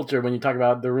 classroom culture, when you talk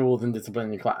about the rules and discipline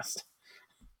in your class.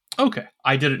 Okay,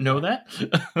 I didn't know that.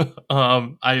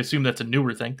 I assume that's a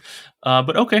newer thing.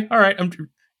 But okay, all right.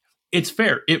 It's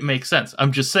fair. It makes sense.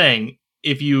 I'm just saying,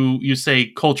 if you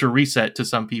say culture reset to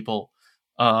some people,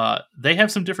 they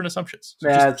have some different assumptions. So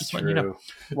that's true. You know.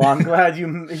 Well, I'm glad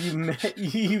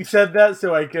you said that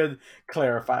so I could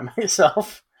clarify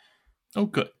myself. Oh,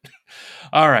 good.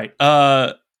 All right.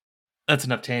 That's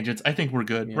enough tangents. I think we're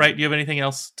good, right? Do you have anything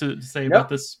else to say about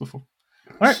this before?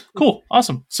 All right, cool,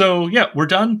 awesome. So yeah, we're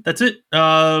done. That's it.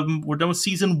 We're done with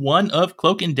season 1 of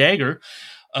Cloak and Dagger.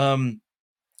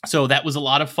 So that was a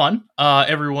lot of fun,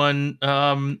 everyone.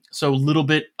 So a little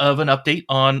bit of an update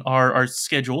on our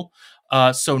schedule.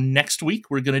 So next week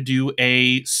we're going to do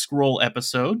a scroll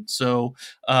episode. So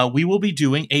we will be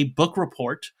doing a book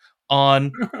report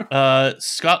on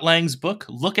Scott Lang's book,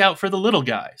 Look Out for the Little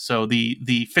Guy. So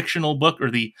the fictional book,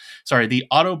 or the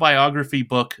autobiography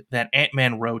book that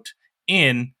Ant-Man wrote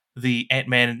in the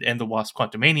Ant-Man and the Wasp: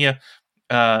 Quantumania.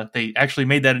 They actually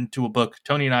made that into a book.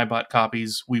 Tony and I bought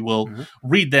copies. We will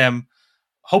read them,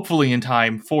 hopefully in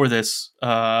time for this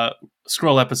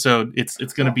scroll episode.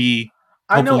 It's going to be.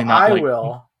 I know I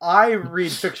will. I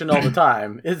read fiction all the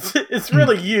time. It's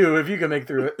really you if you can make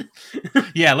through it.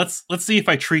 Yeah, let's see if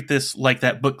I treat this like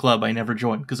that book club I never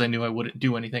joined because I knew I wouldn't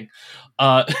do anything.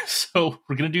 So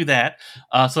we're gonna do that.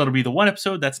 So it'll be the 1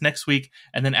 episode. That's next week,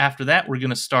 and then after that, we're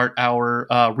gonna start our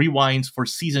rewinds for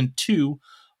season 2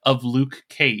 of Luke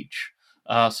Cage.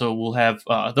 So we'll have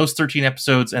those 13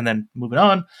 episodes, and then moving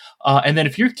on. And then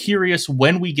if you're curious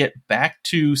when we get back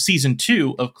to season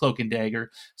 2 of Cloak and Dagger,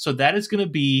 so that is going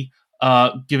to be,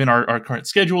 given our current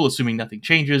schedule, assuming nothing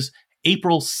changes,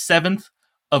 April 7th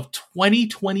of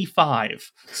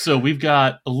 2025. So we've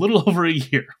got a little over a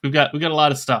year. We've got a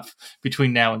lot of stuff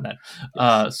between now and then.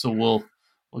 So we'll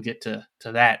get to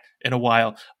that in a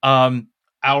while.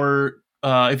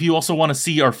 If you also want to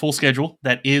see our full schedule,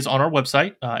 that is on our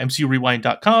website,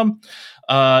 mcurewind.com.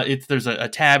 There's a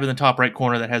tab in the top right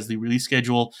corner that has the release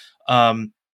schedule. I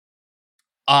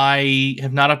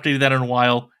have not updated that in a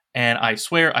while, and I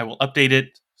swear I will update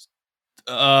it.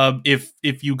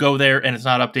 If you go there and it's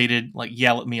not updated, like,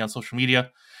 yell at me on social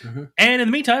media. Mm-hmm. And in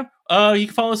the meantime, you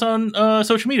can follow us on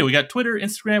social media. We got Twitter,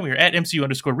 Instagram. We are at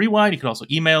MCU_rewind. You can also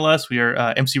email us. We are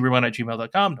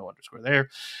mcurewind@gmail.com. No underscore there.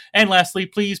 And lastly,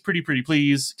 please, pretty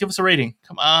please, give us a rating.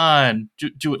 Come on.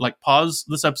 Do it. Like, pause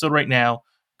this episode right now.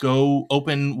 Go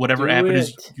open whatever app it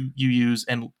is you use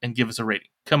and give us a rating.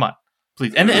 Come on,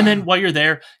 please. And then while you're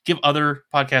there, give other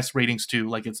podcast ratings too.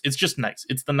 Like, it's just nice.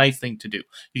 It's the nice thing to do.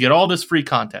 You get all this free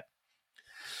content.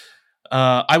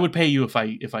 I would pay you if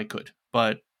I could,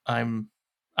 but I'm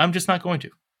just not going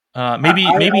to.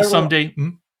 Maybe someday.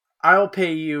 I'll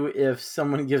pay you if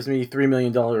someone gives me $3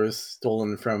 million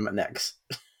stolen from an ex.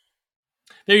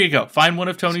 There you go. Find one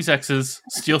of Tony's exes,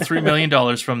 steal $3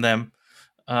 million from them.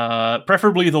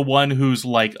 Preferably the one who's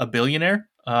like a billionaire.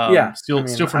 Steal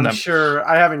from them. I'm sure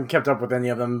I haven't kept up with any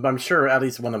of them, but I'm sure at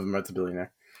least one of them is a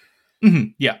billionaire.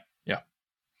 Mm-hmm. Yeah.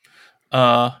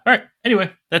 All right.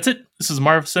 Anyway, that's it. This is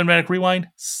Marvel Cinematic Rewind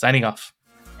signing off.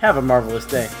 Have a marvelous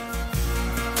day.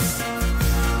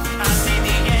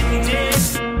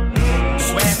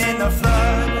 Swam in the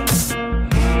flood.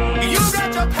 You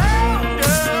got your pound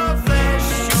of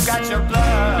flesh, you got your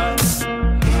blood.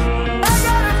 I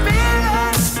got a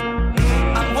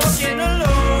feeling I'm walking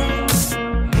alone.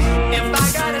 If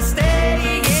I gotta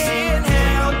stay in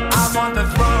hell, I'm on the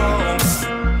throne.